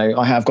 but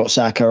I have got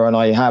Saka and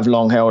I have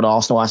long held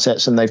Arsenal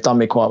assets, and they've done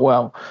me quite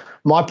well.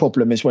 My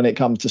problem is when it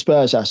comes to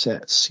Spurs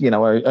assets.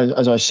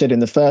 As I said in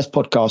the first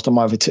podcast, I'm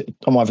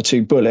either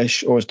too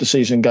bullish, or as the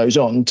season goes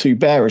on, too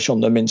bearish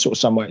on them in sort of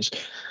some ways,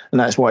 and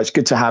that's why it's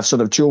good to have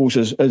sort of Jules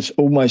as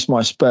almost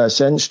my Spurs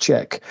sense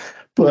check.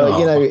 But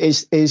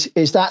is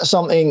that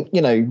something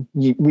we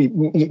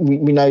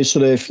know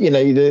sort of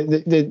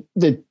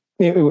the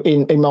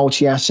in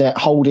multi-asset,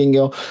 holding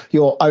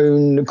your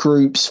own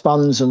groups,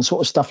 funds, and sort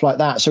of stuff like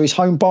that. So is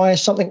home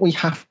bias something we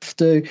have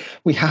to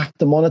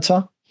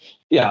monitor?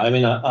 Yeah, I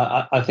mean,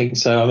 I think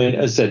so. I mean,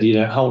 as I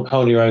said,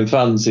 holding your own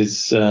funds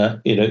is,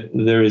 there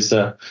is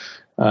there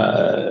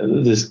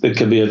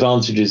can be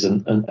advantages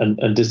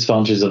and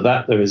disadvantages of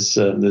that.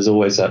 There's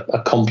always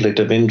a conflict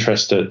of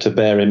interest to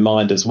bear in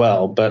mind as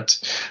well. But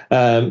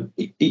I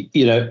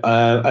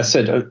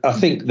said I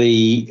think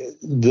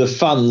the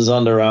funds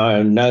under our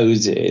own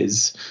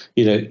noses,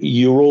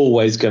 you're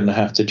always going to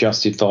have to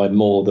justify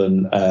more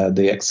than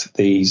the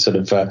sort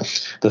of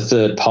the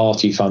third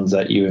party funds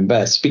that you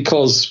invest,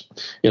 because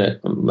I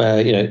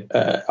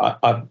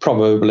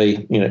probably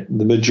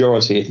the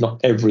majority, if not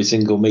every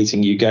single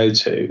meeting you go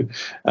to,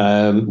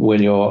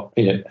 when you're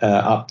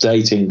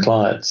updating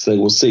clients, they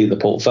will see the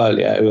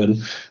portfolio,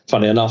 and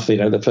funny enough,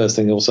 the first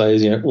thing they'll say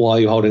is, why are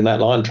you holding that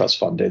Liontrust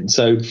fund in?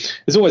 So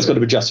there's always got to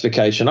be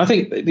justification. I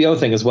think the other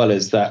thing as well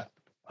is that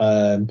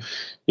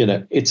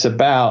it's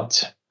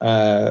about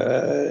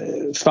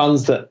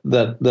funds that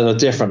are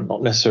different,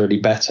 not necessarily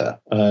better,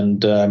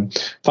 and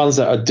funds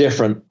that are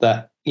different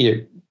that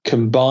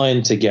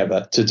combine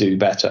together to do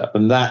better.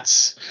 And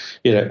that's,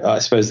 I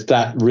suppose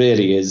that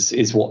really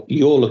is what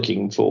you're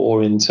looking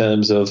for in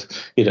terms of,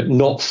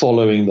 not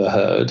following the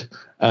herd,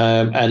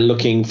 and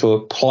looking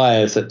for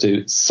players that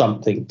do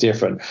something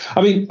different.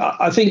 I mean,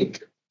 I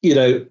think,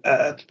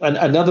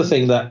 another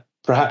thing that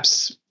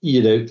perhaps,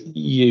 I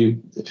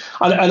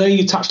know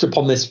you touched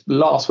upon this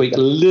last week a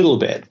little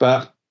bit,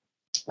 but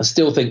I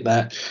still think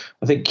that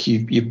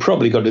you've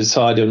probably got to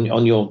decide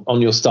on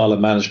your style of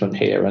management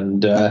here.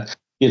 And, are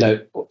you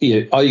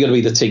going to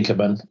be the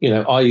Tinkerman?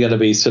 Are you going to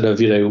be sort of,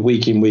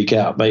 week in, week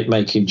out,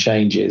 making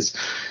changes?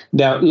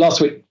 Now,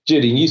 last week,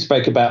 Julian, you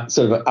spoke about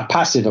sort of a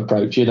passive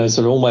approach, sort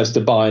of almost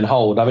a buy and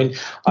hold. I mean,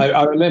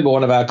 I remember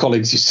one of our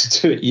colleagues used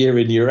to do it year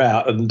in, year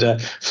out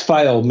and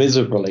fail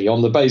miserably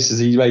on the basis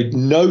he made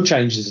no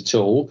changes at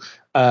all.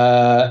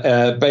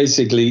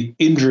 Basically,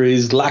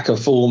 injuries, lack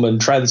of form, and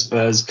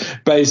transfers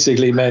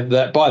basically meant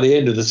that by the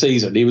end of the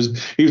season he was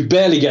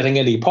barely getting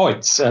any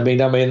points. I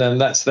mean,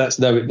 and that's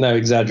no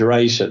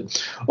exaggeration.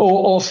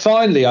 Or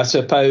finally, I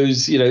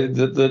suppose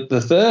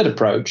the third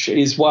approach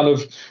is one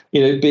of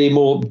being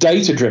more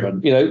data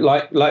driven.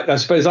 Like I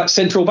suppose like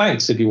central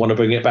banks, if you want to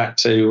bring it back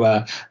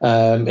to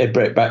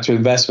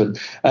investment.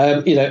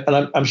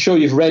 And I'm sure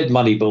you've read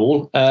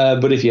Moneyball,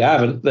 but if you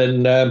haven't,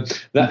 then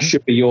that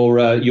should be your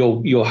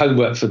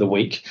homework for the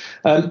week.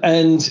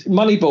 And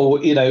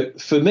Moneyball,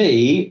 for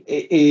me,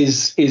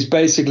 is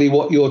basically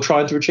what you're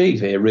trying to achieve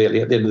here.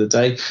 Really, at the end of the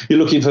day, you're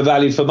looking for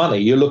value for money.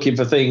 You're looking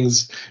for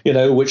things,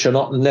 which are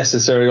not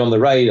necessarily on the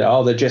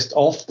radar. They're just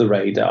off the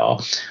radar.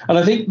 And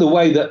I think the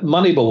way that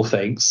Moneyball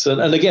thinks,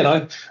 and again,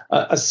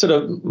 I sort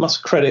of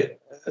must credit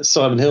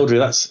Simon Hildry.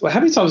 That's how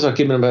many times I've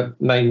given him a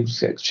name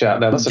shout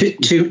now. That's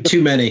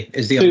too many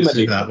is the answer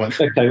to that one.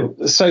 Okay,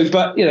 so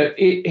but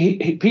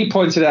he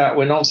pointed out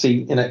when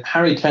obviously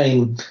Harry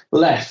Kane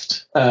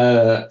left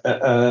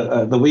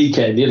the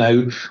weekend,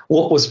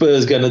 what were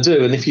Spurs going to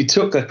do? And if you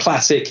took a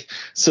classic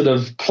sort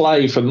of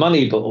play from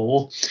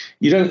Moneyball,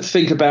 you don't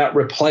think about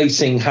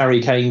replacing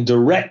Harry Kane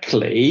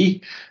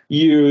directly.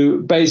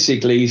 You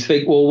basically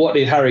think, well, what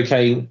did Harry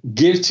Kane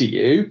give to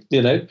you?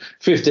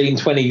 15,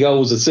 20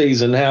 goals a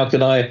season. How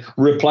can I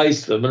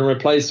replace them and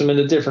replace them in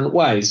a different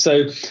way?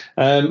 So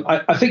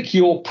I think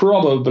you're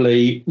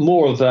probably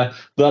more of the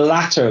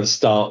latter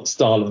style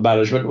of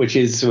management, which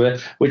is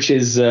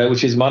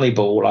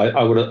Moneyball.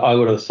 I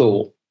would have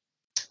thought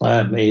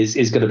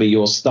is going to be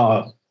your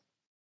style.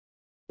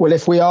 Well,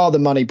 if we are the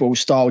Moneyball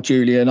style,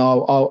 Julian,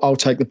 I'll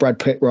take the Brad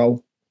Pitt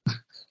role.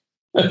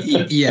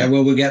 Yeah,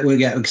 well, we'll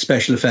get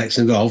special effects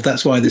involved.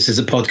 That's why this is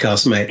a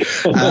podcast, mate.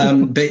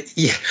 But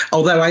yeah,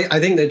 although I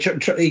think that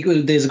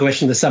there's a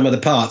question of the sum of the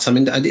parts. I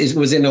mean,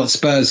 was it not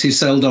Spurs who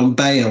sold on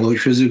Bale,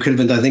 which was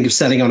equivalent, I think, of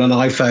selling on an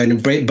iPhone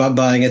and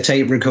buying a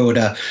tape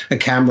recorder, a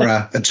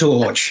camera, a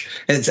torch,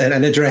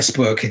 an address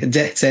book,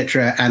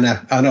 etc., and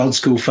an old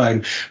school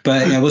phone.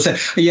 But yeah, we'll say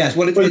yes.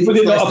 Well, it's nice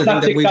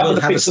that we will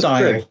have a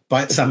style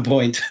by at some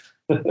point.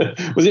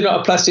 Was it not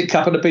a plastic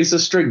cup and a piece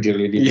of string,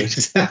 Julian?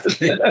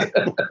 Exactly.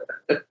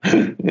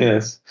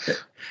 Yes.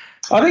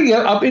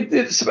 I think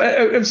it's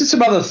just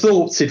some other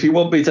thoughts if you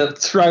want me to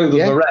throw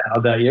them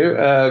around at you.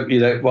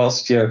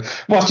 Whilst you're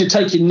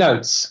taking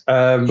notes.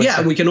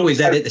 We can always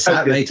edit this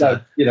out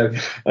later.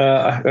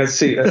 Let's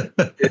see.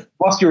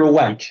 Whilst you're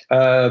awake.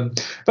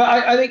 But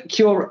I think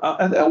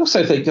I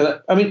also think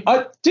that. I mean,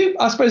 I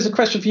suppose the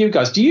question for you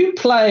guys: do you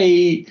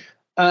play?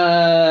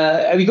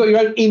 Have you got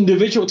your own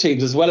individual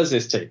teams as well as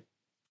this team?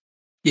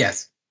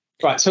 Yes.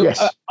 Right. So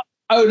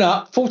own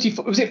up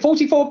 44. Was it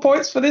 44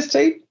 points for this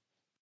team?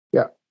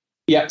 Yeah.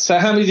 Yeah. So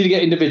how many did you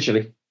get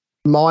individually?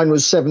 Mine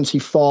was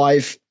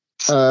 75.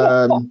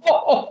 Mine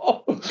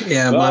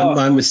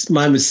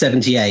was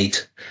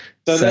 78.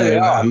 So there we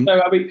are. So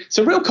I mean,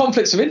 so real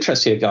conflicts of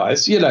interest here,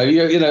 guys. Who are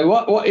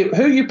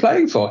you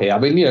playing for here? I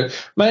mean,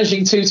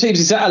 managing two teams,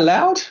 is that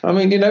allowed? I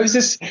mean, is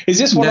this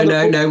one?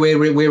 No.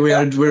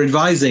 We're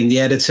advising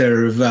the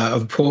editor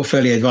of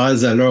Portfolio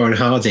Advisor, Laurel and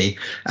Hardy,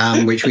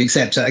 which we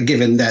accept,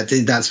 given that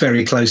that's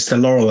very close to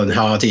Laurel and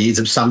Hardy. It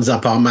sums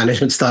up our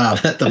management style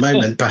at the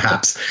moment,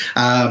 perhaps.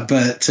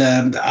 But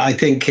I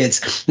think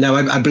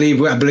I believe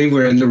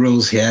we're in the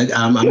rules here.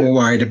 I'm more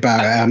worried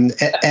about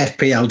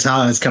FPL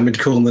Towers coming to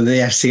call them the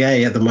FCA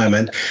at the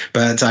moment,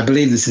 but I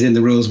believe this is in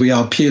the rules. We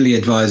are purely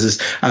advisors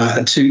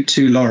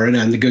to Lauren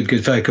and the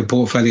good folk of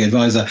Portfolio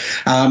Advisor.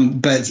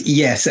 But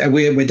yes,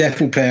 we're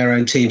definitely playing our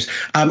own teams.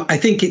 I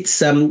think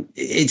it's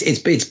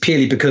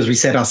purely because we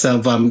set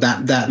ourselves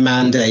that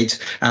mandate,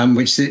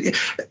 which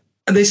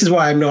This is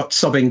why I'm not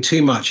sobbing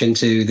too much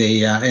into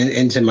the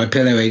into my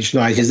pillow each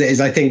night. Is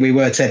I think we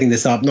were setting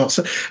this up. Not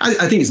so.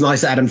 I think it's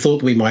nice that Adam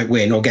thought we might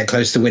win or get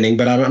close to winning,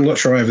 but I'm not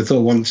sure I ever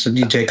thought once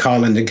you take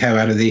Haaland and Co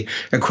out of the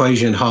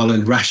equation,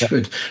 Haaland,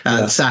 Rashford,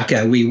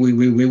 Saka,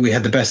 we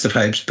had the best of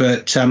hopes.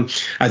 But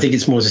I think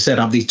it's more to set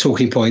up these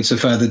talking points for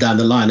further down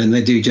the line, and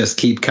they do just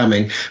keep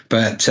coming.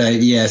 But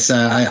yes,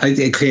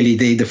 clearly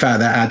the fact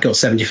that Ad got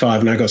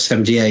 75 and I got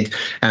 78,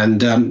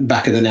 and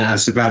back of the net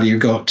asset value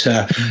got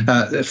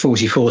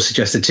 44.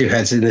 Suggested two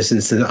heads in this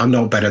instance. I'm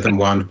not better than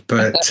one,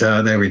 but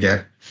there we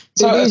go.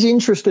 So it is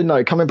interesting,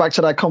 though, coming back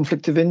to that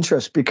conflict of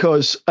interest,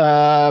 because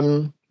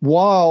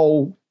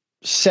while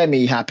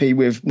semi-happy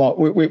with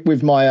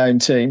my own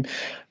team,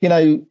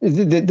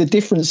 the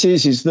difference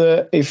is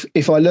that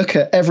if I look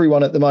at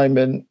everyone at the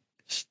moment,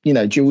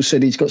 Jules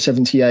said he's got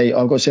 78,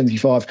 I've got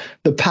 75.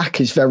 The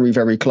pack is very,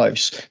 very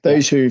close.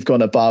 Those who've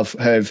gone above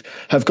have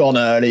gone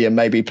early and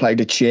maybe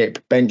played a chip.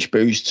 Bench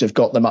boosts have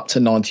got them up to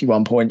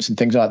 91 points and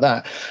things like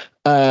that.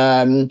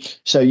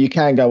 So you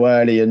can go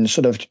early and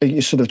sort of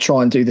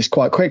try and do this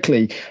quite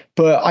quickly.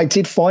 But I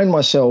did find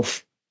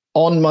myself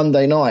on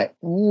Monday night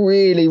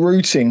really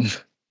rooting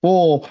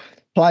for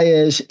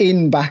players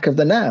in back of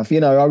the NAV.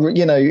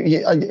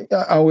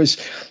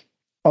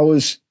 I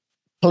was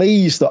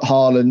pleased that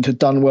Haaland had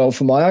done well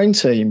for my own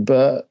team,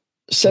 but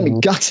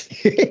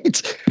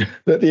semi-gutted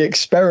that the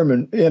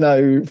experiment,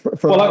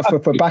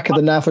 for back of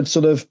the NAV had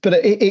sort of, but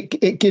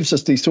it gives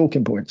us these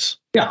talking points.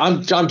 Yeah,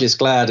 I'm just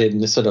glad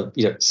in the sort of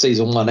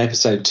season 1,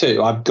 episode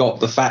 2, I've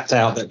got the fact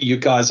out that you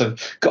guys have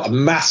got a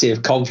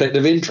massive conflict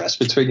of interest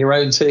between your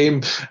own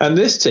team and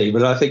this team,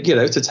 and I think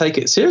to take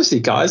it seriously,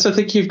 guys, I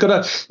think you've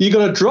got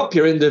to drop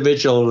your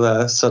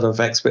individual sort of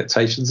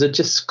expectations and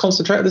just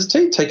concentrate on this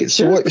team. Take it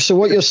seriously. So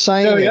what you're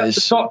saying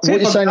is you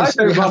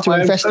have to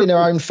invest in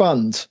your own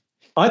fund.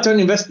 I don't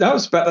invest.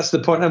 That's the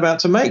point I'm about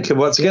to make. And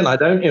once again, I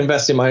don't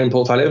invest in my own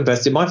portfolio. I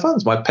invest in my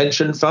funds, my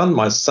pension fund,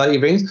 my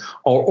savings,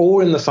 or all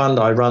in the fund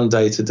I run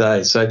day to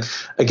day. So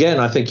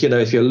again, I think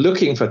if you're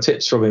looking for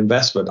tips from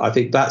investment, I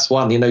think that's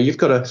one. You've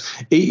got to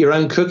eat your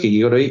own cookie.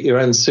 You've got to eat your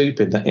own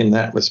soup in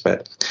that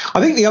respect. I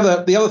think the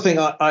other thing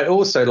I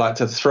also like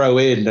to throw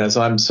in, as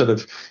I'm sort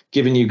of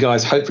giving you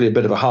guys hopefully a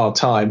bit of a hard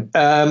time,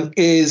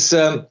 is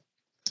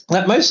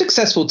that most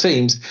successful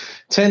teams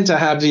tend to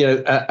have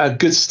a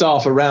good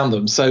staff around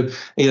them. So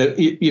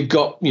you've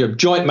got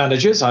joint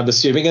managers, I'm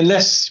assuming,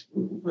 unless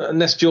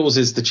Jules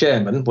is the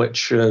chairman,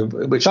 which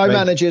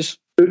managers,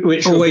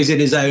 which always in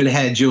his own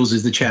head, Jules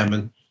is the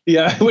chairman.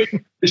 Yeah,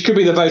 which could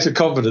be the vote of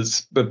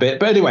confidence a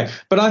bit. But anyway,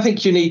 I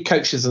think you need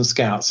coaches and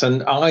scouts,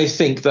 and I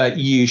think that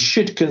you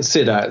should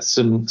consider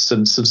some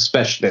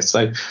specialists.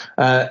 So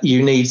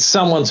you need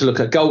someone to look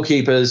at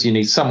goalkeepers, you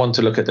need someone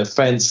to look at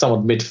defence,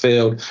 someone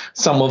midfield,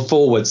 someone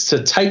forwards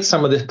to take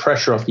some of this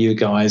pressure off you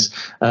guys.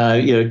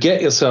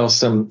 Get yourself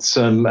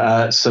some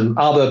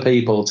other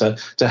people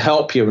to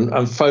help you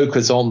and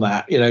focus on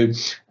that.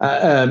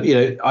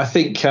 I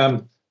think.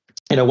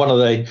 One of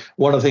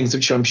the things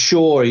which I'm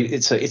sure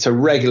it's a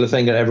regular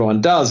thing that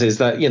everyone does is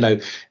that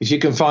if you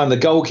can find the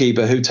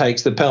goalkeeper who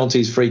takes the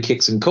penalties, free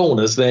kicks, and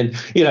corners, then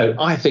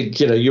I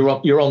think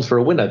you're on for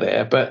a winner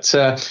there. But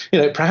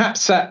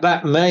perhaps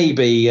that may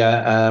be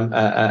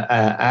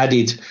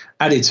added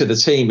to the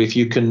team if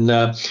you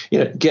can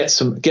get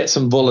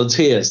some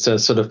volunteers to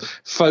sort of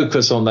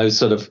focus on those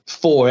sort of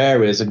 4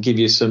 areas and give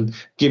you some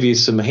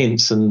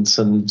hints and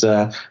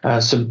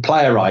some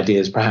player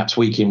ideas perhaps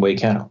week in,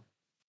 week out.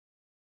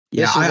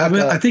 Yeah,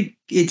 I think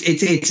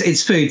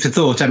it's food for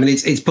thought. I mean,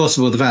 it's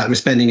possible the fact that we're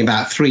spending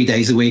about 3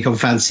 days a week on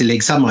fantasy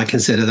league. Some might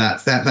consider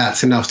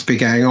that's enough to be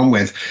going on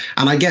with.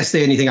 And I guess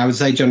the only thing I would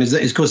say, John, is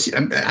that, of course,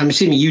 I'm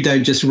assuming you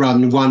don't just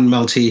run one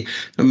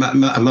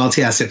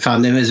multi-asset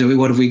fund.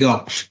 What have we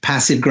got?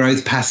 Passive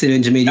growth, passive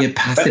intermediate,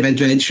 passive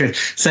entry.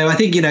 So I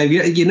think it's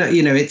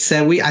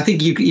I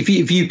think if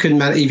you can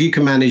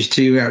manage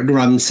to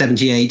run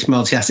 78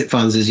 multi-asset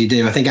funds as you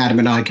do, I think Adam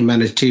and I can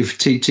manage two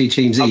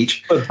teams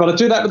each. But I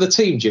do that with a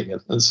team, Julian,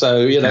 and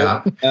so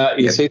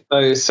see,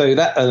 so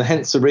that, and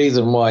hence the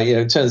reason why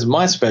in terms of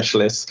my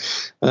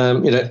specialists,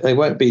 they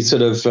won't be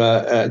sort of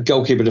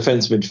goalkeeper,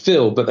 defence,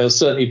 midfield, but they'll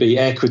certainly be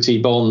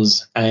equity,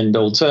 bonds, and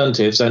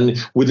alternatives.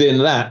 And within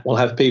that, we'll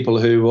have people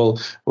who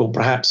will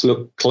perhaps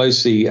look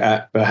closely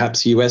at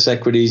perhaps US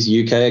equities,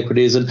 UK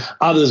equities, and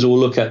others will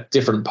look at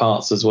different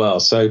parts as well.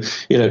 So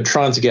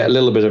trying to get a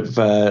little bit of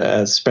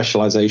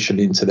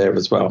specialisation into there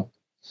as well.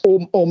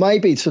 Or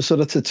maybe to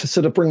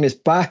sort of bring this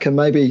back, and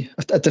maybe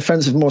a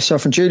defense of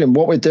myself and Julian,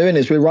 what we're doing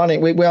is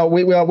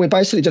we're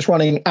basically just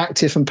running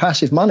active and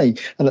passive money.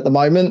 And at the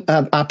moment,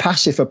 our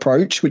passive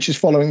approach, which is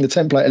following the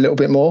template a little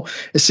bit more,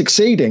 is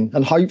succeeding.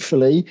 And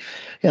hopefully,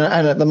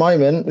 and at the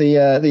moment,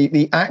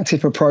 the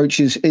active approach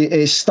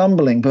is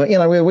stumbling. But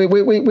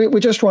we're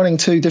just running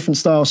 2 different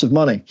styles of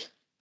money.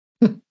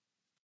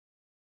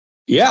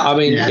 Yeah, I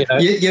mean, yeah.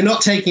 You're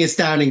not taking us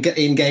down in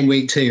game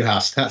week 2,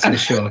 Huss. That's for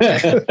sure.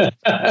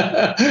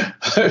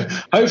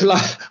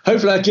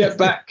 hopefully, I get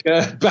back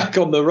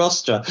on the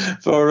roster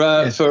for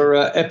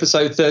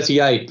episode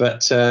 38.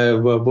 But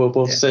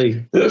we'll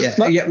see.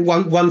 Yeah.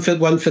 One for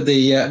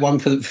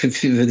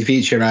the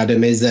future,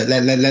 Adam, is that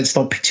let's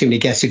not pick too many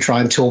guests who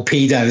try and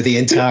torpedo the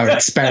entire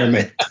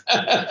experiment.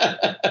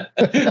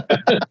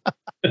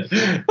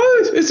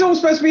 It's all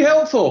supposed to be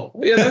helpful.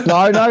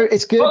 No,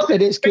 it's good.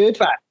 It's good.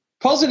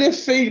 Positive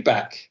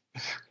feedback.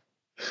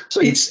 So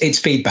it's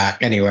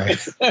feedback anyway.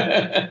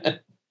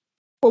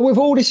 Well, with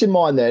all this in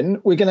mind, then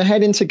we're going to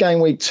head into game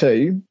week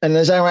 2, and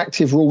as our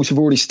active rules have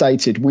already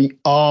stated, we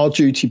are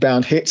duty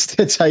bound to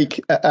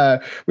take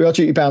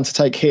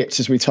hits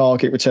as we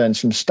target returns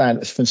from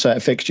certain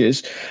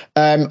fixtures.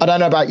 I don't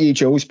know about you,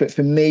 Jules, but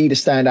for me, the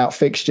standout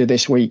fixture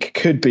this week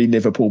could be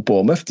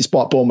Liverpool-Bournemouth,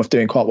 despite Bournemouth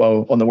doing quite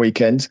well on the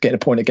weekend, getting a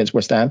point against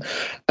West Ham.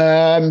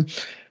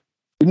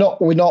 We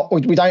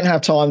don't have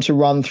time to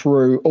run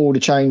through all the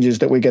changes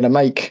that we're going to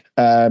make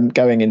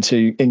going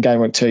into in game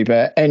week 2.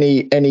 But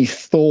any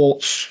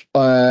thoughts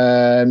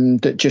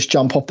that just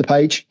jump off the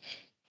page?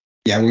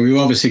 Yeah, well, we've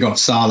obviously got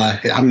Salah.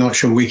 I'm not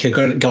sure we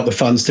got the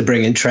funds to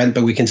bring in Trent,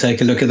 but we can take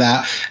a look at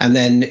that. And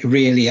then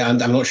really, I'm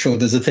not sure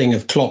there's a thing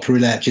of Klopp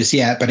roulette just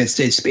yet, but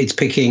it's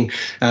picking.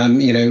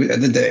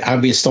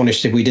 I'd be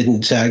astonished if we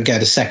didn't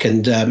get a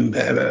second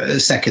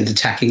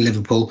attacking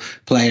Liverpool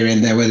player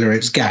in there, whether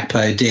it's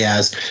Gakpo,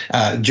 Diaz,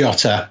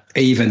 Jota,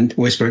 even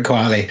whisper it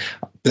quietly,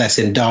 bless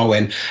him,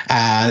 Darwin,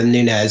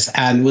 Nunez,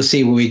 and we'll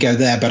see where we go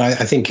there. But I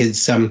think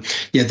it's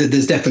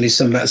there's definitely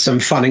some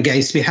fun and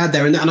games to be had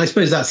there, and I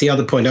suppose that's the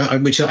other point,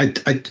 which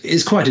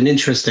is quite an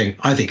interesting.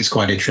 I think it's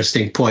quite an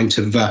interesting point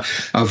of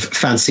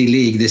fantasy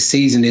league this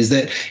season, is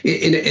that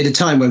in a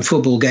time when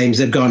football games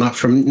have gone up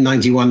from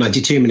 91,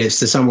 92 minutes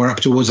to somewhere up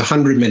towards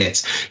 100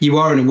 minutes, you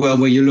are in a world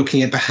where you're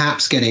looking at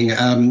perhaps getting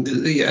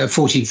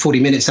 40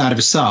 minutes out of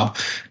a sub,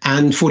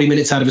 and 40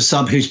 minutes out of a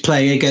sub who's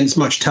playing against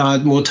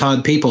more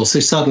tired people. So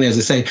suddenly, as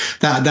I say,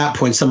 that at that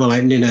point, someone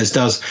like Nunez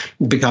does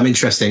become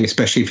interesting,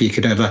 especially if he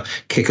could ever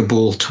kick a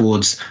ball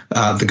towards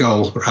the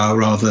goal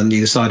rather than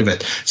either side of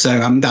it. So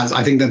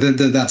I think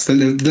that's the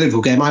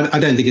Liverpool game. I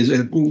don't think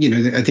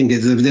I think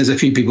there's a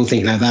few people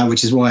thinking like that,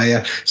 which is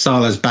why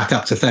Salah's back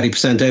up to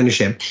 30%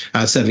 ownership,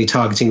 certainly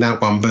targeting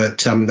that one.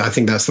 But I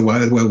think that's the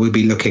where we'll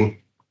be looking.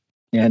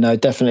 Yeah, no,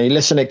 definitely.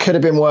 Listen, it could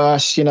have been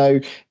worse. In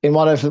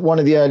one of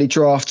the early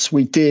drafts,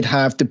 we did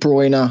have De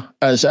Bruyne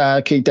as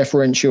our key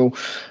differential.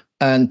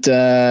 And,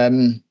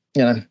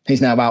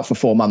 he's now out for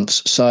 4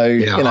 months.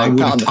 So,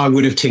 I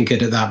would have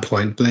tinkered at that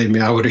point. Believe me,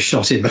 I would have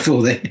shot him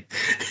before then.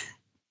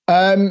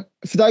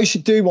 For those who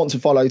do want to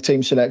follow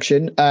team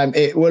selection,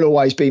 it will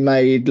always be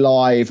made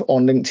live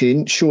on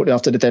LinkedIn shortly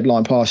after the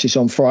deadline passes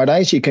on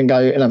Friday. So you can go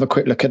and have a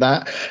quick look at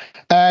that.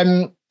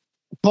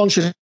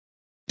 Conscious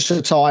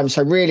of time.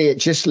 So really, it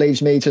just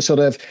leaves me to sort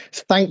of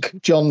thank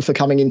John for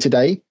coming in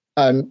today.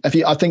 I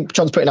think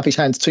John's putting up his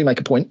hand to make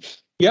a point.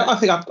 Yeah, I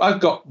think I've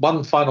got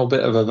one final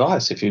bit of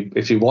advice if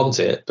you want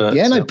it. But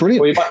yeah, no,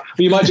 brilliant.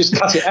 You might just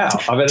cut it out.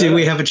 Do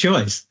we have a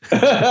choice?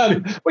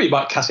 Well, you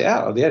might cut it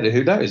out at the end.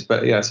 Who knows?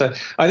 But yeah, so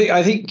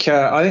I think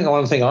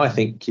one thing I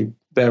think you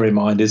bear in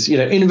mind is, in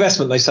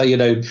investment they say,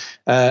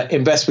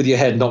 invest with your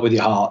head, not with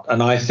your heart.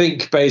 And I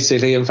think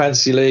basically in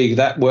fantasy league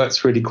that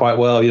works really quite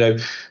well.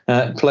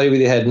 Play with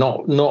your head,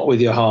 not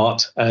with your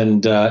heart,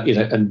 and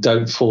and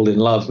don't fall in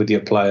love with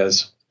your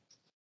players.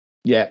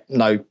 Yeah,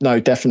 no,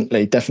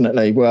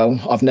 definitely. Well,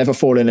 I've never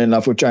fallen in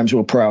love with James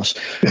Ward-Prowse.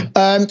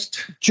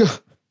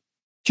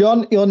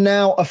 John, you're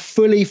now a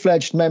fully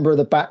fledged member of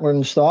the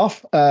backroom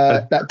staff.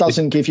 That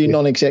doesn't give you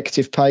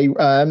non-executive pay,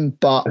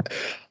 but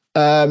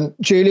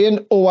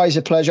Julian, always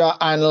a pleasure,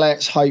 and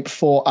let's hope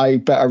for a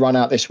better run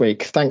out this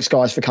week. Thanks,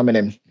 guys, for coming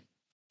in.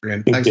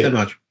 Brilliant. Thanks so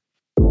much.